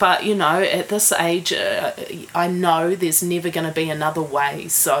difficult, but, at this age, I know there's never going to be another way.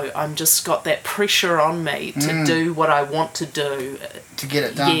 So I'm just got that pressure on me to do what I want to do. To get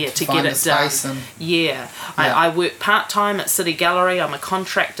it done. Yeah, to get it done. Yeah. I work part-time at City Gallery. I'm a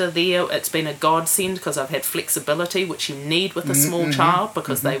contractor there. It's been a godsend because I've had flexibility, which you need with a small child,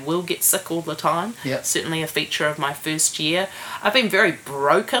 because they will get sick all the time. Yep. Certainly a feature of my first year. I've been very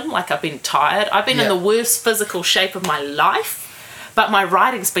broken, like I've been tired. I've been in the worst physical shape of my life. But my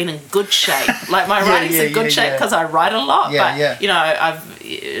writing's been in good shape. Like, my writing's in good shape because I write a lot.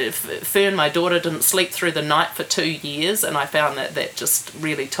 Fern, my daughter, didn't sleep through the night for 2 years, and I found that just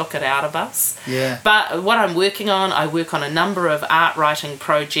really took it out of us. Yeah. But what I'm working on, I work on a number of art writing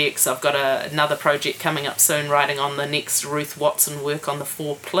projects. I've got another project coming up soon, writing on the next Ruth Watson work on the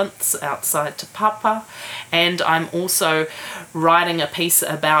 4 plinths outside Te Papa. And I'm also writing a piece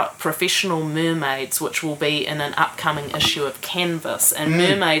about professional mermaids, which will be in an upcoming issue of Canvas. And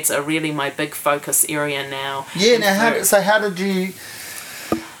mermaids are really my big focus area now. Yeah, now how did you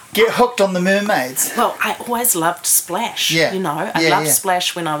get hooked on the mermaids? Well, I always loved Splash. Yeah. I loved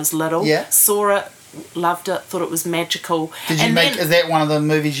Splash when I was little. Yeah. Saw it, loved it, thought it was magical. Is that one of the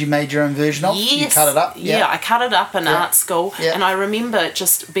movies you made your own version of? Yes. You cut it up? Yeah, I cut it up in art school. Yeah. And I remember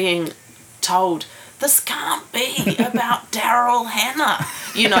just being told, this can't be about Daryl Hannah.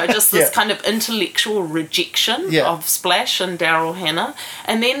 Just this kind of intellectual rejection of Splash and Daryl Hannah.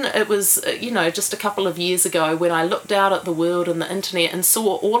 And then it was, just a couple of years ago when I looked out at the world and the internet and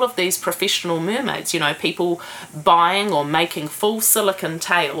saw all of these professional mermaids, people buying or making full silicone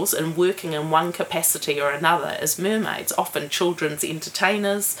tails and working in one capacity or another as mermaids, often children's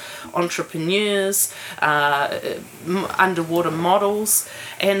entertainers, entrepreneurs, underwater models.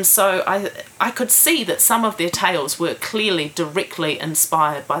 And so I could see that some of their tales were clearly directly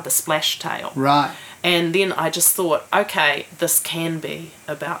inspired by the Splash tale. Right. And then I just thought, okay, this can be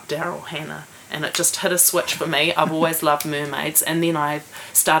about Daryl Hannah. And it just hit a switch for me. I've always loved mermaids. And then I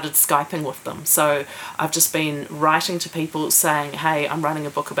started Skyping with them. So I've just been writing to people saying, hey, I'm writing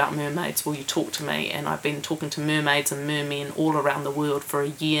a book about mermaids. Will you talk to me? And I've been talking to mermaids and mermen all around the world for a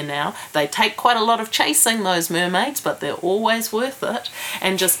year now. They take quite a lot of chasing, those mermaids, but they're always worth it.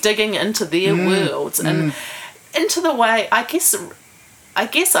 And just digging into their worlds and into the way, I guess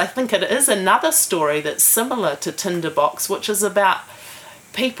I think it is another story that's similar to Tinderbox, which is about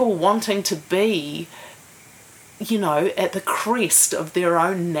people wanting to be, at the crest of their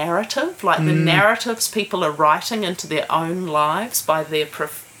own narrative, like the narratives people are writing into their own lives by their,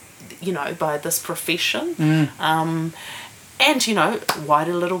 by this profession. And, why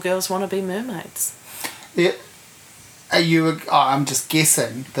do little girls want to be mermaids? Yeah. I'm just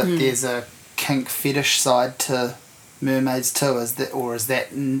guessing that there's a kink fetish side to mermaids too, is that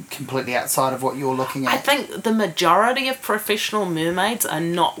completely outside of what you're looking at? I think the majority of professional mermaids are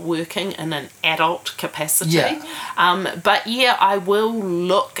not working in an adult capacity. But I will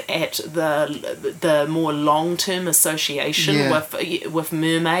look at the more long-term association with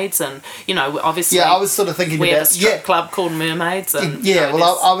mermaids, and obviously I was sort of thinking we about have a strip club called Mermaids, and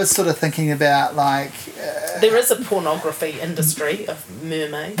I was sort of thinking about there is a pornography industry of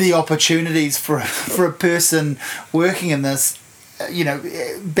mermaids. The opportunities for a person working in this,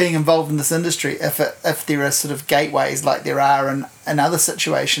 being involved in this industry, if there are sort of gateways like there are in other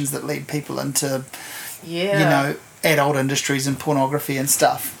situations that lead people into, adult industries and pornography and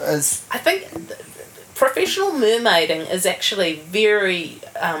stuff. I think professional mermaiding is actually very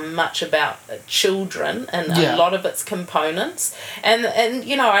much about children and a lot of its components, and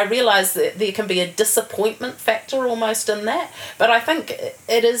I realise that there can be a disappointment factor almost in that, but I think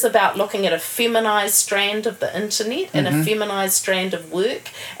it is about looking at a feminised strand of the internet and a feminised strand of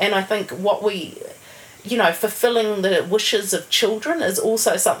work, and I think what we fulfilling the wishes of children is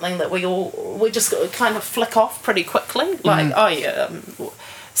also something that we just kind of flick off pretty quickly,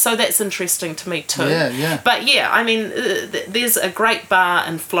 so that's interesting to me too. But there's a great bar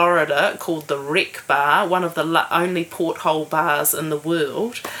in Florida called the Wreck Bar, one of the only porthole bars in the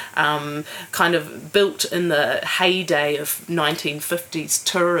world, kind of built in the heyday of 1950s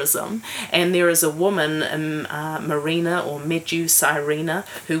tourism. And there is a woman, Marina or Medju Sirena,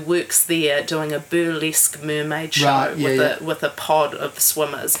 who works there doing a burlesque mermaid show with a pod of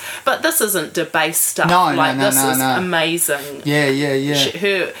swimmers. But this isn't debased stuff. This is amazing.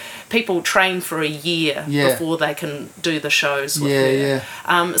 People train for a year before they can do the shows with her.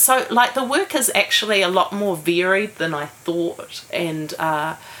 So the work is actually a lot more varied than I thought, and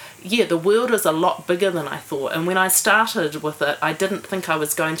the world is a lot bigger than I thought. And when I started with it, I didn't think I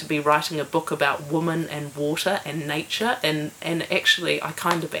was going to be writing a book about women and water and nature, and actually I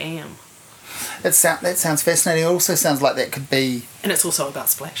kind of am. that sounds fascinating. It also sounds like that could be... And it's also about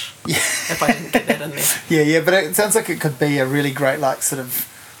Splash. Yeah. If I didn't get that in there. Yeah, but it sounds like it could be a really great, like, sort of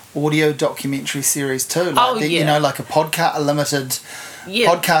audio documentary series too. Like you know, like a limited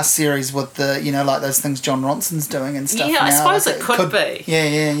podcast series with the, you know, like those things John Ronson's doing and stuff. Yeah, now. I suppose like it could be.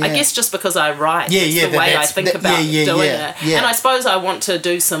 Yeah. I guess just because I write, that's the way I think about doing it. Yeah. And I suppose I want to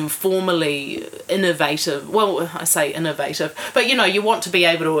do some formally innovative, well, I say innovative, but you know, you want to be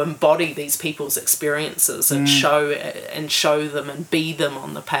able to embody these people's experiences and show them and be them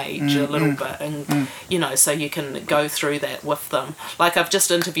on the page a little bit, and you know, so you can go through that with them. Like I've just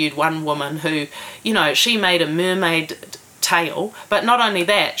interviewed one woman who, you know, she made a mermaid tail, but not only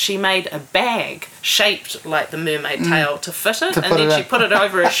that, she made a bag shaped like the mermaid tail to fit it, and then she put it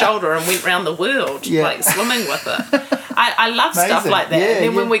over her shoulder and went round the world like swimming with it. I love stuff like that. And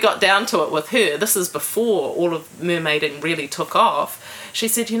then when we got down to it with her, this is before all of mermaiding really took off, she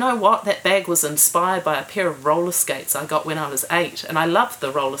said, you know what, that bag was inspired by a pair of roller skates I got when I was 8, and I loved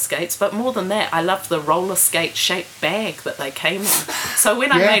the roller skates, but more than that, I loved the roller skate shaped bag that they came in. So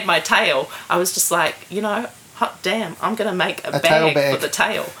when I made my tail, I was just like, you know, hot damn, I'm going to make a bag for the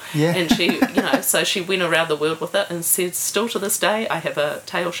tail. Yeah. And she, you know, so she went around the world with it and said, still to this day, I have a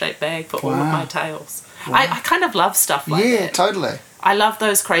tail-shaped bag for all of my tails. Wow. I kind of love stuff like that. Yeah, totally. I love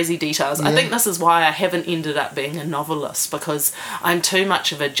those crazy details. I think this is why I haven't ended up being a novelist, because I'm too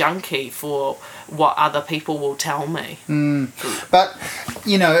much of a junkie for what other people will tell me. But,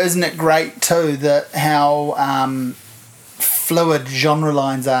 you know, isn't it great too that how... fluid genre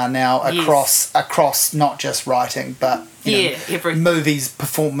lines are now across not just writing but you know, movies,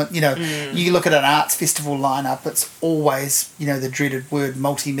 performance, you know, you look at an arts festival lineup, it's always, you know, the dreaded word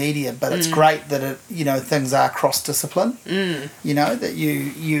multimedia, but it's great that it, you know, things are cross discipline, you know, that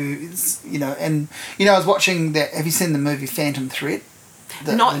you know, and you know, I was watching that, have you seen the movie Phantom Thread?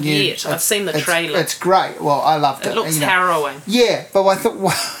 Not yet. I've seen the trailer. It's great. Well, I loved it. It looks harrowing. Yeah, but I thought,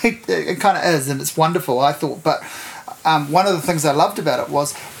 well, it kind of is, and it's wonderful, I thought, but one of the things I loved about it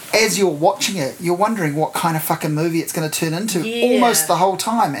was, as you're watching it, you're wondering what kind of fucking movie it's going to turn into almost the whole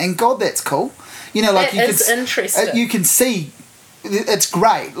time. And God, that's cool. You know, like interesting. You can see, it's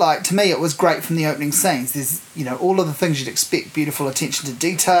great. Like, to me, it was great from the opening scenes. There's, you know, all of the things you'd expect: beautiful attention to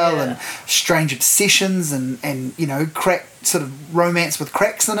detail and strange obsessions, and you know, crack sort of romance with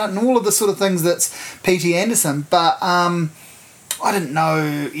cracks in it, and all of the sort of things that's P.T. Anderson. But I didn't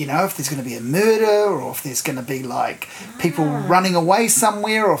know, you know, if there's going to be a murder, or if there's going to be, like, people running away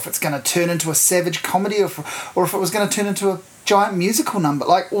somewhere, or if it's going to turn into a savage comedy, or if it was going to turn into a giant musical number.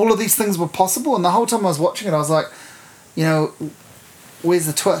 Like, all of these things were possible, and the whole time I was watching it, I was like, you know, where's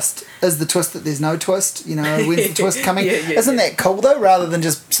the twist? Is the twist that there's no twist? You know, when's the twist coming? Isn't that cool, though, rather than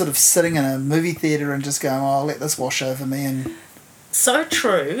just sort of sitting in a movie theatre and just going, oh, I'll let this wash over me and... So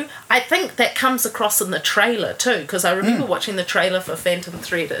true. I think that comes across in the trailer too, because I remember watching the trailer for Phantom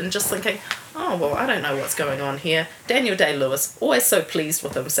Thread and just thinking, oh, well, I don't know what's going on here. Daniel Day-Lewis, always so pleased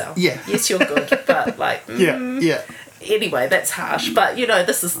with himself. Yeah. Yes, you're good, but like... Yeah. Anyway, that's harsh, but you know,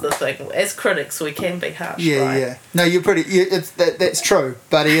 this is the thing. As critics, we can be harsh. Right? Yeah. No, you're pretty. That's true,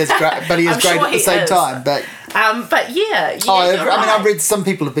 but he is great. But he is great at the same time. But yeah. I've read some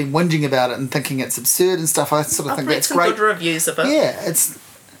people have been whinging about it and thinking it's absurd and stuff. I sort of think that's great. I've read some good reviews of it. Yeah, it's.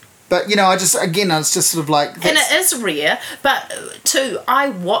 But, you know, it's just sort of like... And it is rare, but, too, I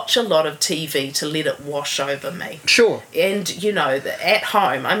watch a lot of TV to let it wash over me. Sure. And, you know, at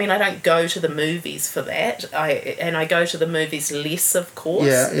home, I mean, I don't go to the movies for that. I go to the movies less, of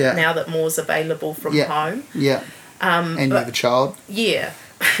course, now that more's available from home. Yeah. And you have a child. Yeah,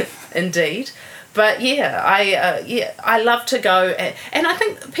 indeed. But, I love to go... And I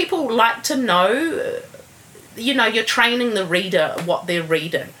think people like to know... You know, you're training the reader what they're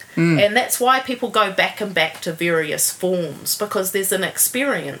reading. And that's why people go back and back to various forms, because there's an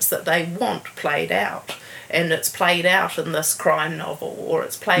experience that they want played out. And it's played out in this crime novel, or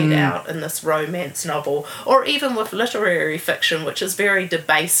it's played out in this romance novel, or even with literary fiction, which is very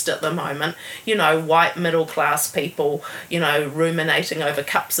debased at the moment. You know, white middle-class people, you know, ruminating over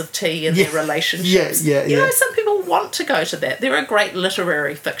cups of tea in their relationships. You know, some people want to go to that. There are great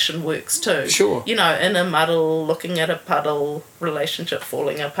literary fiction works too. Sure. You know, in a muddle, looking at a puddle, relationship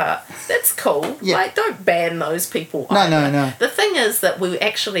falling apart. That's cool. Yeah. Like, don't ban those people No. The thing is that we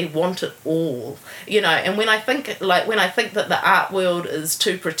actually want it all. You know, and when I think that the art world is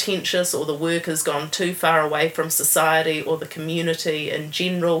too pretentious, or the work has gone too far away from society or the community in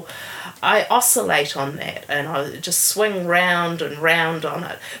general, I oscillate on that, and I just swing round and round on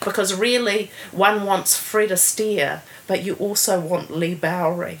it, because really one wants Fred Astaire but you also want Lee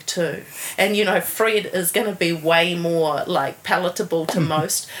Bowery too. And, you know, Fred is going to be way more, like, palatable to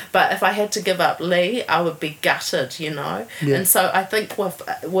most, but if I had to give up Lee, I would be gutted, you know. Yeah. And so I think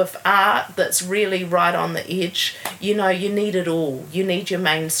with art that's really right on the edge, you know, you need it all. You need your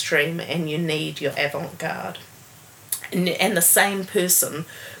mainstream and you need your avant-garde. And the same person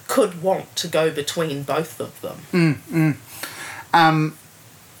could want to go between both of them.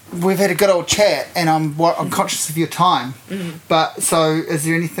 We've had a good old chat, and I'm conscious of your time. But so, is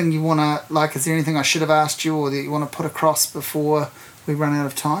there anything you want to, like, is there anything I should have asked you or that you want to put across before we run out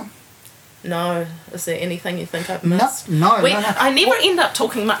of time? No. Is there anything you think I've missed? No. I never end up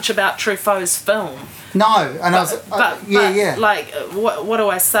talking much about Truffaut's film. No, and Like, what do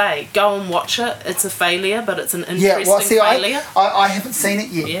I say? Go and watch it. It's a failure, but it's an interesting failure. I haven't seen it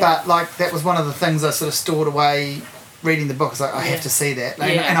yet, but, like, that was one of the things I sort of stored away reading the book. I have to see that.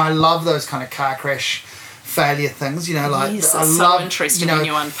 And I love those kind of car crash failure things, you know, like, yes, I it's love, so interesting, you know, when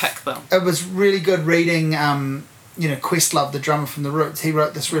you unpack them. It was really good reading, you know, Questlove, the drummer from The Roots. He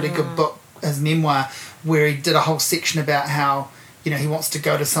wrote this really good book, his memoir, where he did a whole section about how, you know, he wants to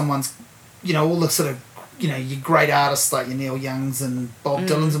go to someone's, you know, all the sort of, you know, your great artists like your Neil Youngs and Bob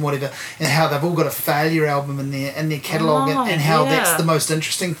Dylan's and whatever, and how they've all got a failure album in their catalogue, and how that's the most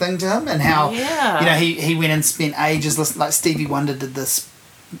interesting thing to him, and how, you know, he went and spent ages listening, like Stevie Wonder did this,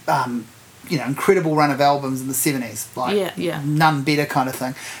 you know, incredible run of albums in the 70s, like none better kind of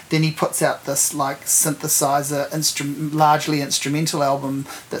thing. Then he puts out this, like, synthesizer, largely instrumental album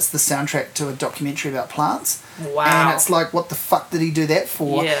that's the soundtrack to a documentary about plants. Wow. And it's like, what the fuck did he do that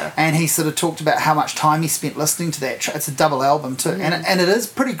for? Yeah. And he sort of talked about how much time he spent listening to that. It's a double album too. And it is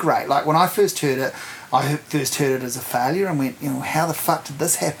pretty great. Like, when I first heard it as a failure and went, you know, how the fuck did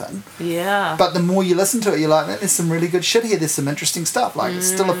this happen? Yeah. But the more you listen to it, you're like, there's some really good shit here. There's some interesting stuff. Like, it's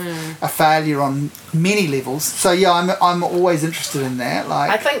still a failure on many levels. So yeah, I'm always interested in that.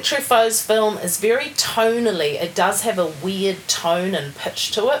 Like, I think Truffaut's film is very tonally. It does have a weird tone and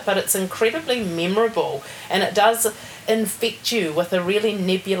pitch to it, but it's incredibly memorable, and it does infect you with a really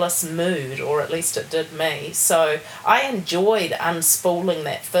nebulous mood, or at least it did me. So I enjoyed unspooling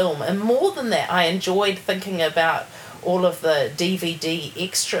that film, and more than that, I enjoyed thinking about all of the DVD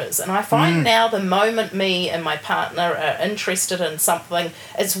extras. And I find now the moment me and my partner are interested in something,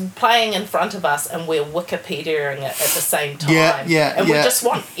 it's playing in front of us and we're Wikipediaing it at the same time. And we just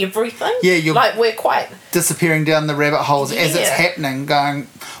want everything. Yeah, you're like, we're quite disappearing down the rabbit holes as it's happening, going,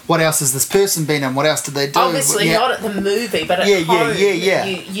 what else has this person been in? What else did they do? Obviously not at the movie, but at home.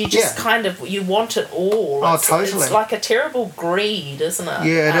 You just kind of, you want it all. Totally. It's like a terrible greed, isn't it?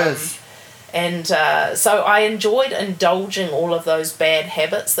 Yeah, it is. And so I enjoyed indulging all of those bad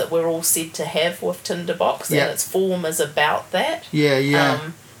habits that we're all said to have with Tinderbox, and its form is about that. So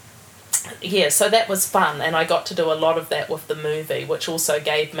that was fun, and I got to do a lot of that with the movie, which also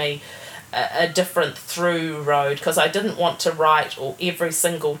gave me a different through road, because I didn't want to write every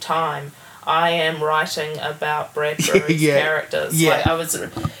single time I am writing about Bradbury's characters. Like, I was,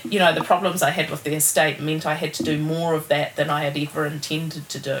 you know, the problems I had with the estate meant I had to do more of that than I had ever intended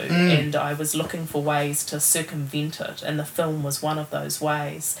to do, and I was looking for ways to circumvent it, and the film was one of those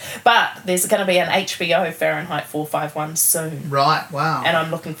ways. But there's going to be an HBO Fahrenheit 451 soon. Right, wow. And I'm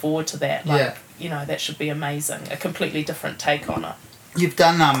looking forward to that. Like, you know, that should be amazing. A completely different take on it. You've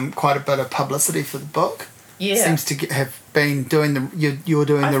done quite a bit of publicity for the book. Yeah. Seems to have been doing you're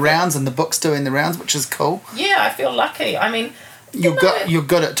doing the rounds, and the book's doing the rounds, which is cool. Yeah, I feel lucky. I mean, you're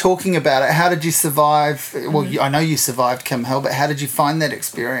good at talking about it. How did you survive? Well, I know you survived Kim Hill, but how did you find that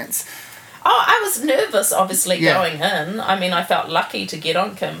experience? Oh, I was nervous, obviously, going in. I mean, I felt lucky to get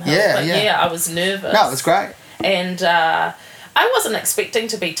on Kim Hill. I was nervous. No, it was great. And I wasn't expecting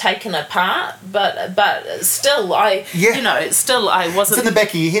to be taken apart, but still, I wasn't. It's in the back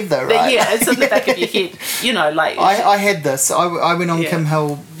of your head, though, right? Yeah, it's in the back of your head. You know, like I had this. I went on Kim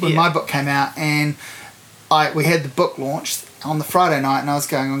Hill when my book came out, and we had the book launched on the Friday night, and I was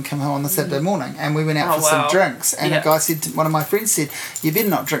going on Kim Hill on the Saturday morning, and we went out for some drinks, and a guy said, one of my friends said, "You better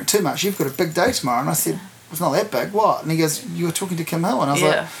not drink too much. You've got a big day tomorrow." And I said, "It's not that big. What?" And he goes, "You were talking to Kim Hill," and I was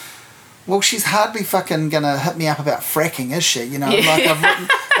like, well, she's hardly fucking gonna hit me up about fracking, is she? You know, like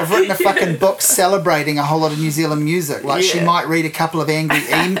I've written a fucking book celebrating a whole lot of New Zealand music. Like she might read a couple of angry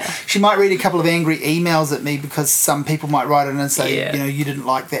emails at me, because some people might write in and say, you know, you didn't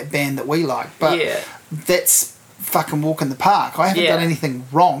like that band that we like. But that's fucking walk in the park. I haven't done anything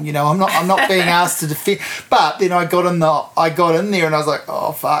wrong. You know, I'm not being asked to defend. But then I got in there and I was like,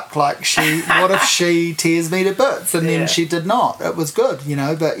 oh fuck, like what if she tears me to bits? And then she did not. It was good, you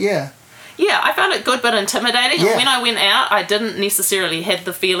know. But I found it good but intimidating. Yeah. When I went out, I didn't necessarily have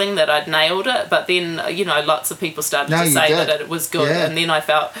the feeling that I'd nailed it, but then, lots of people started to say that it was good, and then I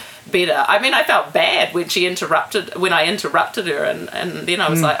felt better. I mean, I felt bad when I interrupted her, and then I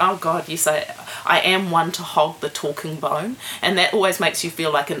was like, oh God, you say I am one to hog the talking bone, and that always makes you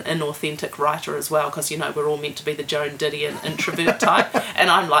feel like an inauthentic writer as well, because we're all meant to be the Joan Didion introvert type, and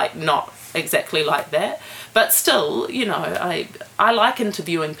I'm like not exactly like that. But still, I like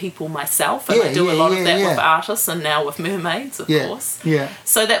interviewing people myself, and I do a lot of that with artists, and now with mermaids, of course. Yeah.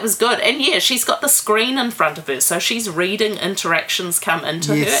 So that was good. And she's got the screen in front of her, so she's reading interactions come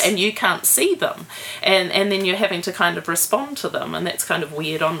into her, and you can't see them. And then you're having to kind of respond to them, and that's kind of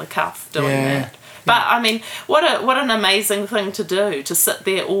weird on the cuff doing that. But I mean, what an amazing thing to do, to sit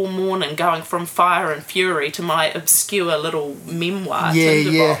there all morning going from Fire and Fury to my obscure little memoir,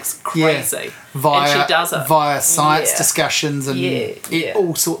 Tinderbox. Crazy. And she does it via science discussions and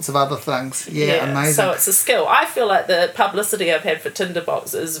all sorts of other things. Amazing. So it's a skill. I feel like the publicity I've had for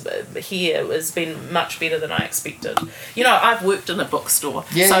Tinderbox has been much better than I expected. I've worked in a bookstore,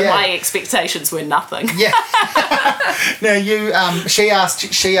 so my expectations were nothing. Yeah. Now she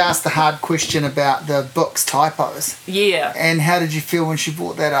asked the hard question about the book's typos. Yeah. And how did you feel when she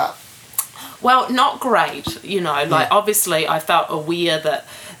brought that up? Well, not great. Obviously I felt aware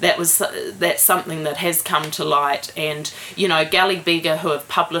that's something that has come to light, and Gally Bega, who have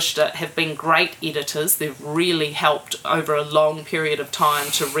published it, have been great editors. They've really helped over a long period of time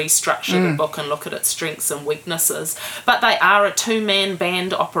to restructure the book and look at its strengths and weaknesses. But they are a two-man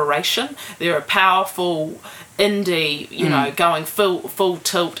band operation. They're a powerful indie, going full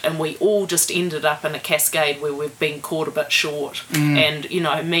tilt, and we all just ended up in a cascade where we've been caught a bit short. And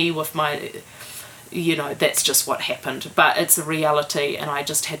me with my that's just what happened, but it's a reality, and I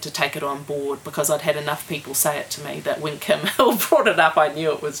just had to take it on board, because I'd had enough people say it to me that when Kim Hill brought it up, I knew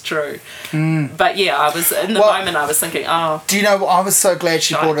it was true. But I was in the moment, I was thinking, do you know, I was so glad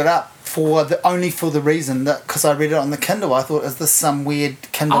she brought it up only for the reason that, because I read it on the Kindle, I thought, is this some weird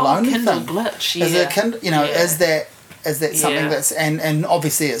Kindle only Kindle thing? glitch? Is it a Kindle? Is that something that's and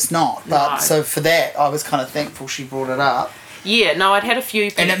obviously it's not, but so for that I was kind of thankful she brought it up. I'd had a few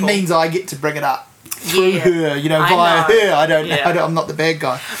people, and it means I get to bring it up through her, via her. I'm not the bad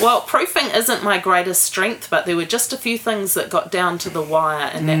guy. Well, proofing isn't my greatest strength, but there were just a few things that got down to the wire,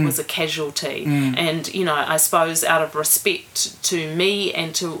 and that was a casualty. And I suppose out of respect to me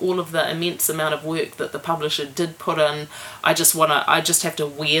and to all of the immense amount of work that the publisher did put in, I just have to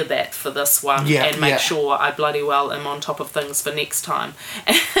wear that for this one, and make sure I bloody well am on top of things for next time.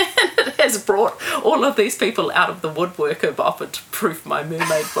 And it has brought all of these people out of the woodwork who've offered to proof my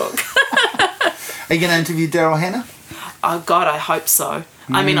mermaid book. Are you going to interview Daryl Hannah? Oh God, I hope so.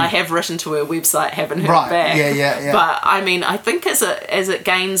 I mean, I have written to her website, haven't heard back. Yeah. But I mean, I think as it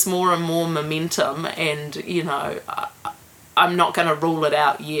gains more and more momentum, and I'm not going to rule it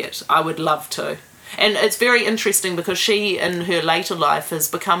out yet. I would love to. And it's very interesting because she, in her later life, has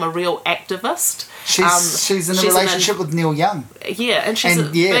become a real activist. She's in a relationship with Neil Young. Yeah, and she's a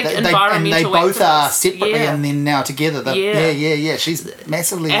big environmental and they both activist. Are separately and then now together. She's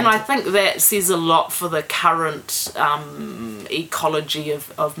massively and I think that says a lot for the current ecology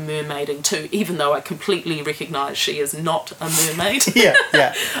of mermaiding too, even though I completely recognise she is not a mermaid.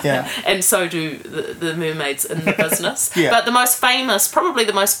 Yeah. And so do the mermaids in the business. But probably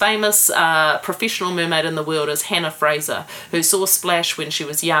the most famous professional mermaid in the world is Hannah Fraser, who saw Splash when she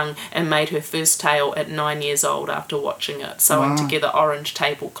was young and made her first tail at 9 years old after watching it, sewing together orange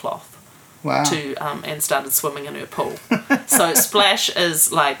tablecloth. And started swimming in her pool. So Splash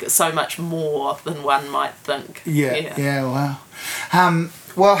is like so much more than one might think. Wow.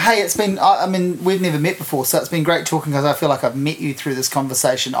 Well, hey, it's been, I mean, we've never met before, so it's been great talking, because I feel like I've met you through this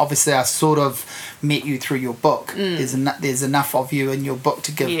conversation. Obviously, I sort of met you through your book. There's enough of you in your book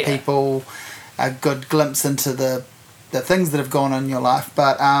to give people a good glimpse into the things that have gone on in your life,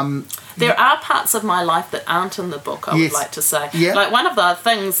 but there are parts of my life that aren't in the book, I would like to say. Like, one of the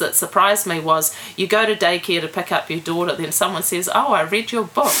things that surprised me was you go to daycare to pick up your daughter, then someone says, oh, I read your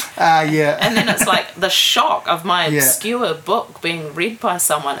book. And then it's like the shock of my obscure book being read by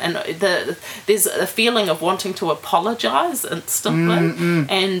someone, and there's a feeling of wanting to apologise instantly.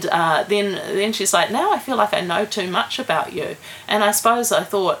 And then she's like, now I feel like I know too much about you. And I suppose I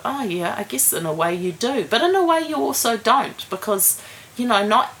thought, oh yeah, I guess in a way you do, but in a way you also don't, because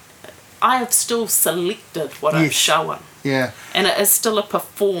I have still selected what I've shown. And it is still a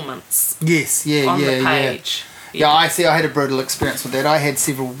performance. On the page. I see. I had a brutal experience with that. I had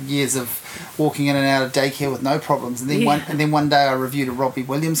several years of walking in and out of daycare with no problems. And then one day I reviewed a Robbie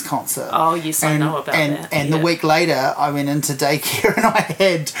Williams concert. Oh, yes, I know about that. And the week later, I went into daycare and I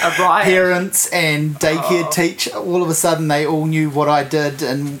had parents and daycare teacher. All of a sudden, they all knew what I did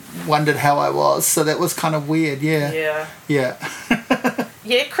and wondered how I was. So that was kind of weird, yeah.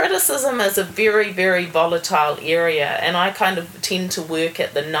 Yeah, criticism is a very, very volatile area, and I kind of tend to work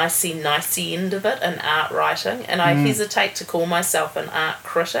at the nicey end of it in art writing, and I hesitate to call myself an art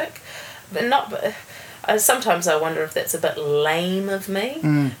critic. But sometimes I wonder if that's a bit lame of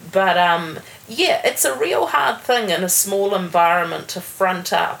me. But it's a real hard thing in a small environment to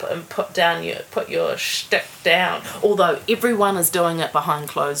front up and put your shtick down. Although everyone is doing it behind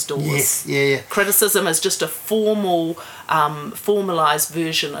closed doors. Yes, Criticism is just a formalized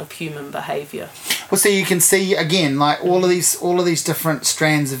version of human behaviour. Well, so you can see again, like all of these different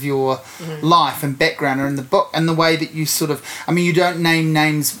strands of your life and background are in the book, and the way that you sort of, I mean, you don't name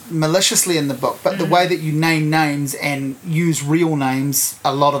names maliciously in the book, but the way that you name names and use real names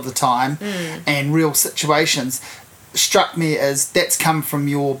a lot of the time and real situations struck me as that's come from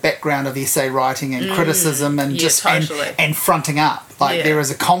your background of essay writing and criticism and and fronting up. Like there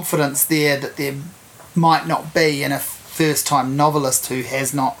is a confidence there that there might not be in a first-time novelist who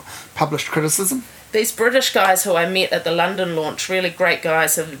has not published criticism. These British guys who I met at the London launch, really great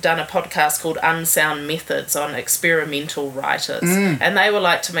guys, have done a podcast called Unsound Methods on experimental writers. And they were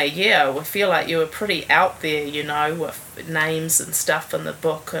like to me, we feel like you were pretty out there, with names and stuff in the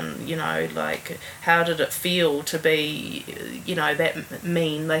book, and, like, how did it feel to be, that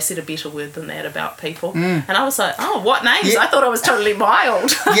mean? They said a better word than that about people. And I was like, oh, what names? I thought I was totally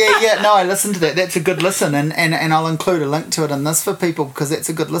mild. No, I listened to that. That's a good listen, and I'll include a link to it in this for people because that's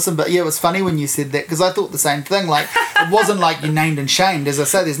a good listen. But it was funny when you said that, because I thought the same thing. Like, it wasn't like you named and shamed. As I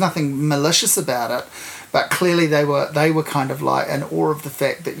say, there's nothing malicious about it, but clearly they were kind of like in awe of the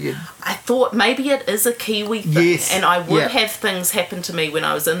fact that you. I thought maybe it is a Kiwi thing, and I would have things happen to me when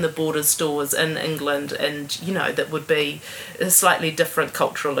I was in the border stores in England, and that would be slightly different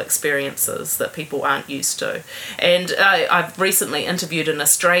cultural experiences that people aren't used to. And I've recently interviewed an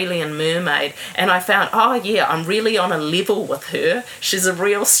Australian mermaid, and I found, I'm really on a level with her. She's a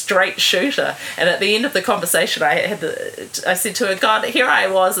real straight shooter. And at the end of the conversation, I said to her, God, here I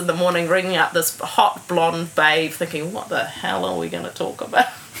was in the morning ringing up this hot blonde babe, thinking, what the hell are we going to talk about?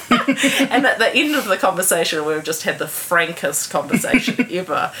 And at the end of the conversation, we just had the frankest conversation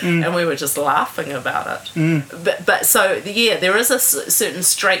ever, and we were just laughing about it. But so there is a certain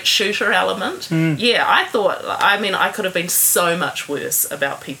straight shooter element. I thought, I could have been so much worse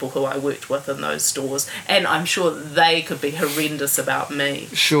about people who I worked with in those stores, and I'm sure they could be horrendous about me.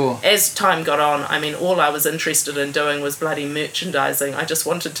 Sure. As time got on, all I was interested in doing was bloody merchandising. I just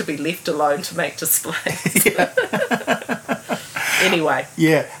wanted to be left alone to make displays. Anyway.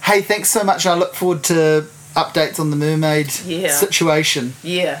 Yeah. Hey, thanks so much. I look forward to updates on the mermaid situation.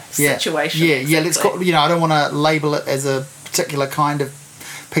 Situation. Yeah, let's call, I don't want to label it as a particular kind of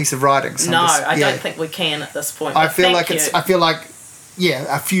piece of writing. So I don't think we can at this point. I feel like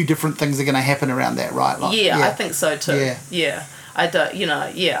a few different things are going to happen around that, right? Like, I think so too. Yeah. I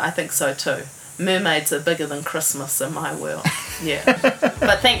think so too. Mermaids are bigger than Christmas in my world.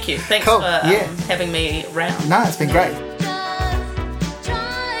 But thank you. Thanks for having me around. No, it's been great.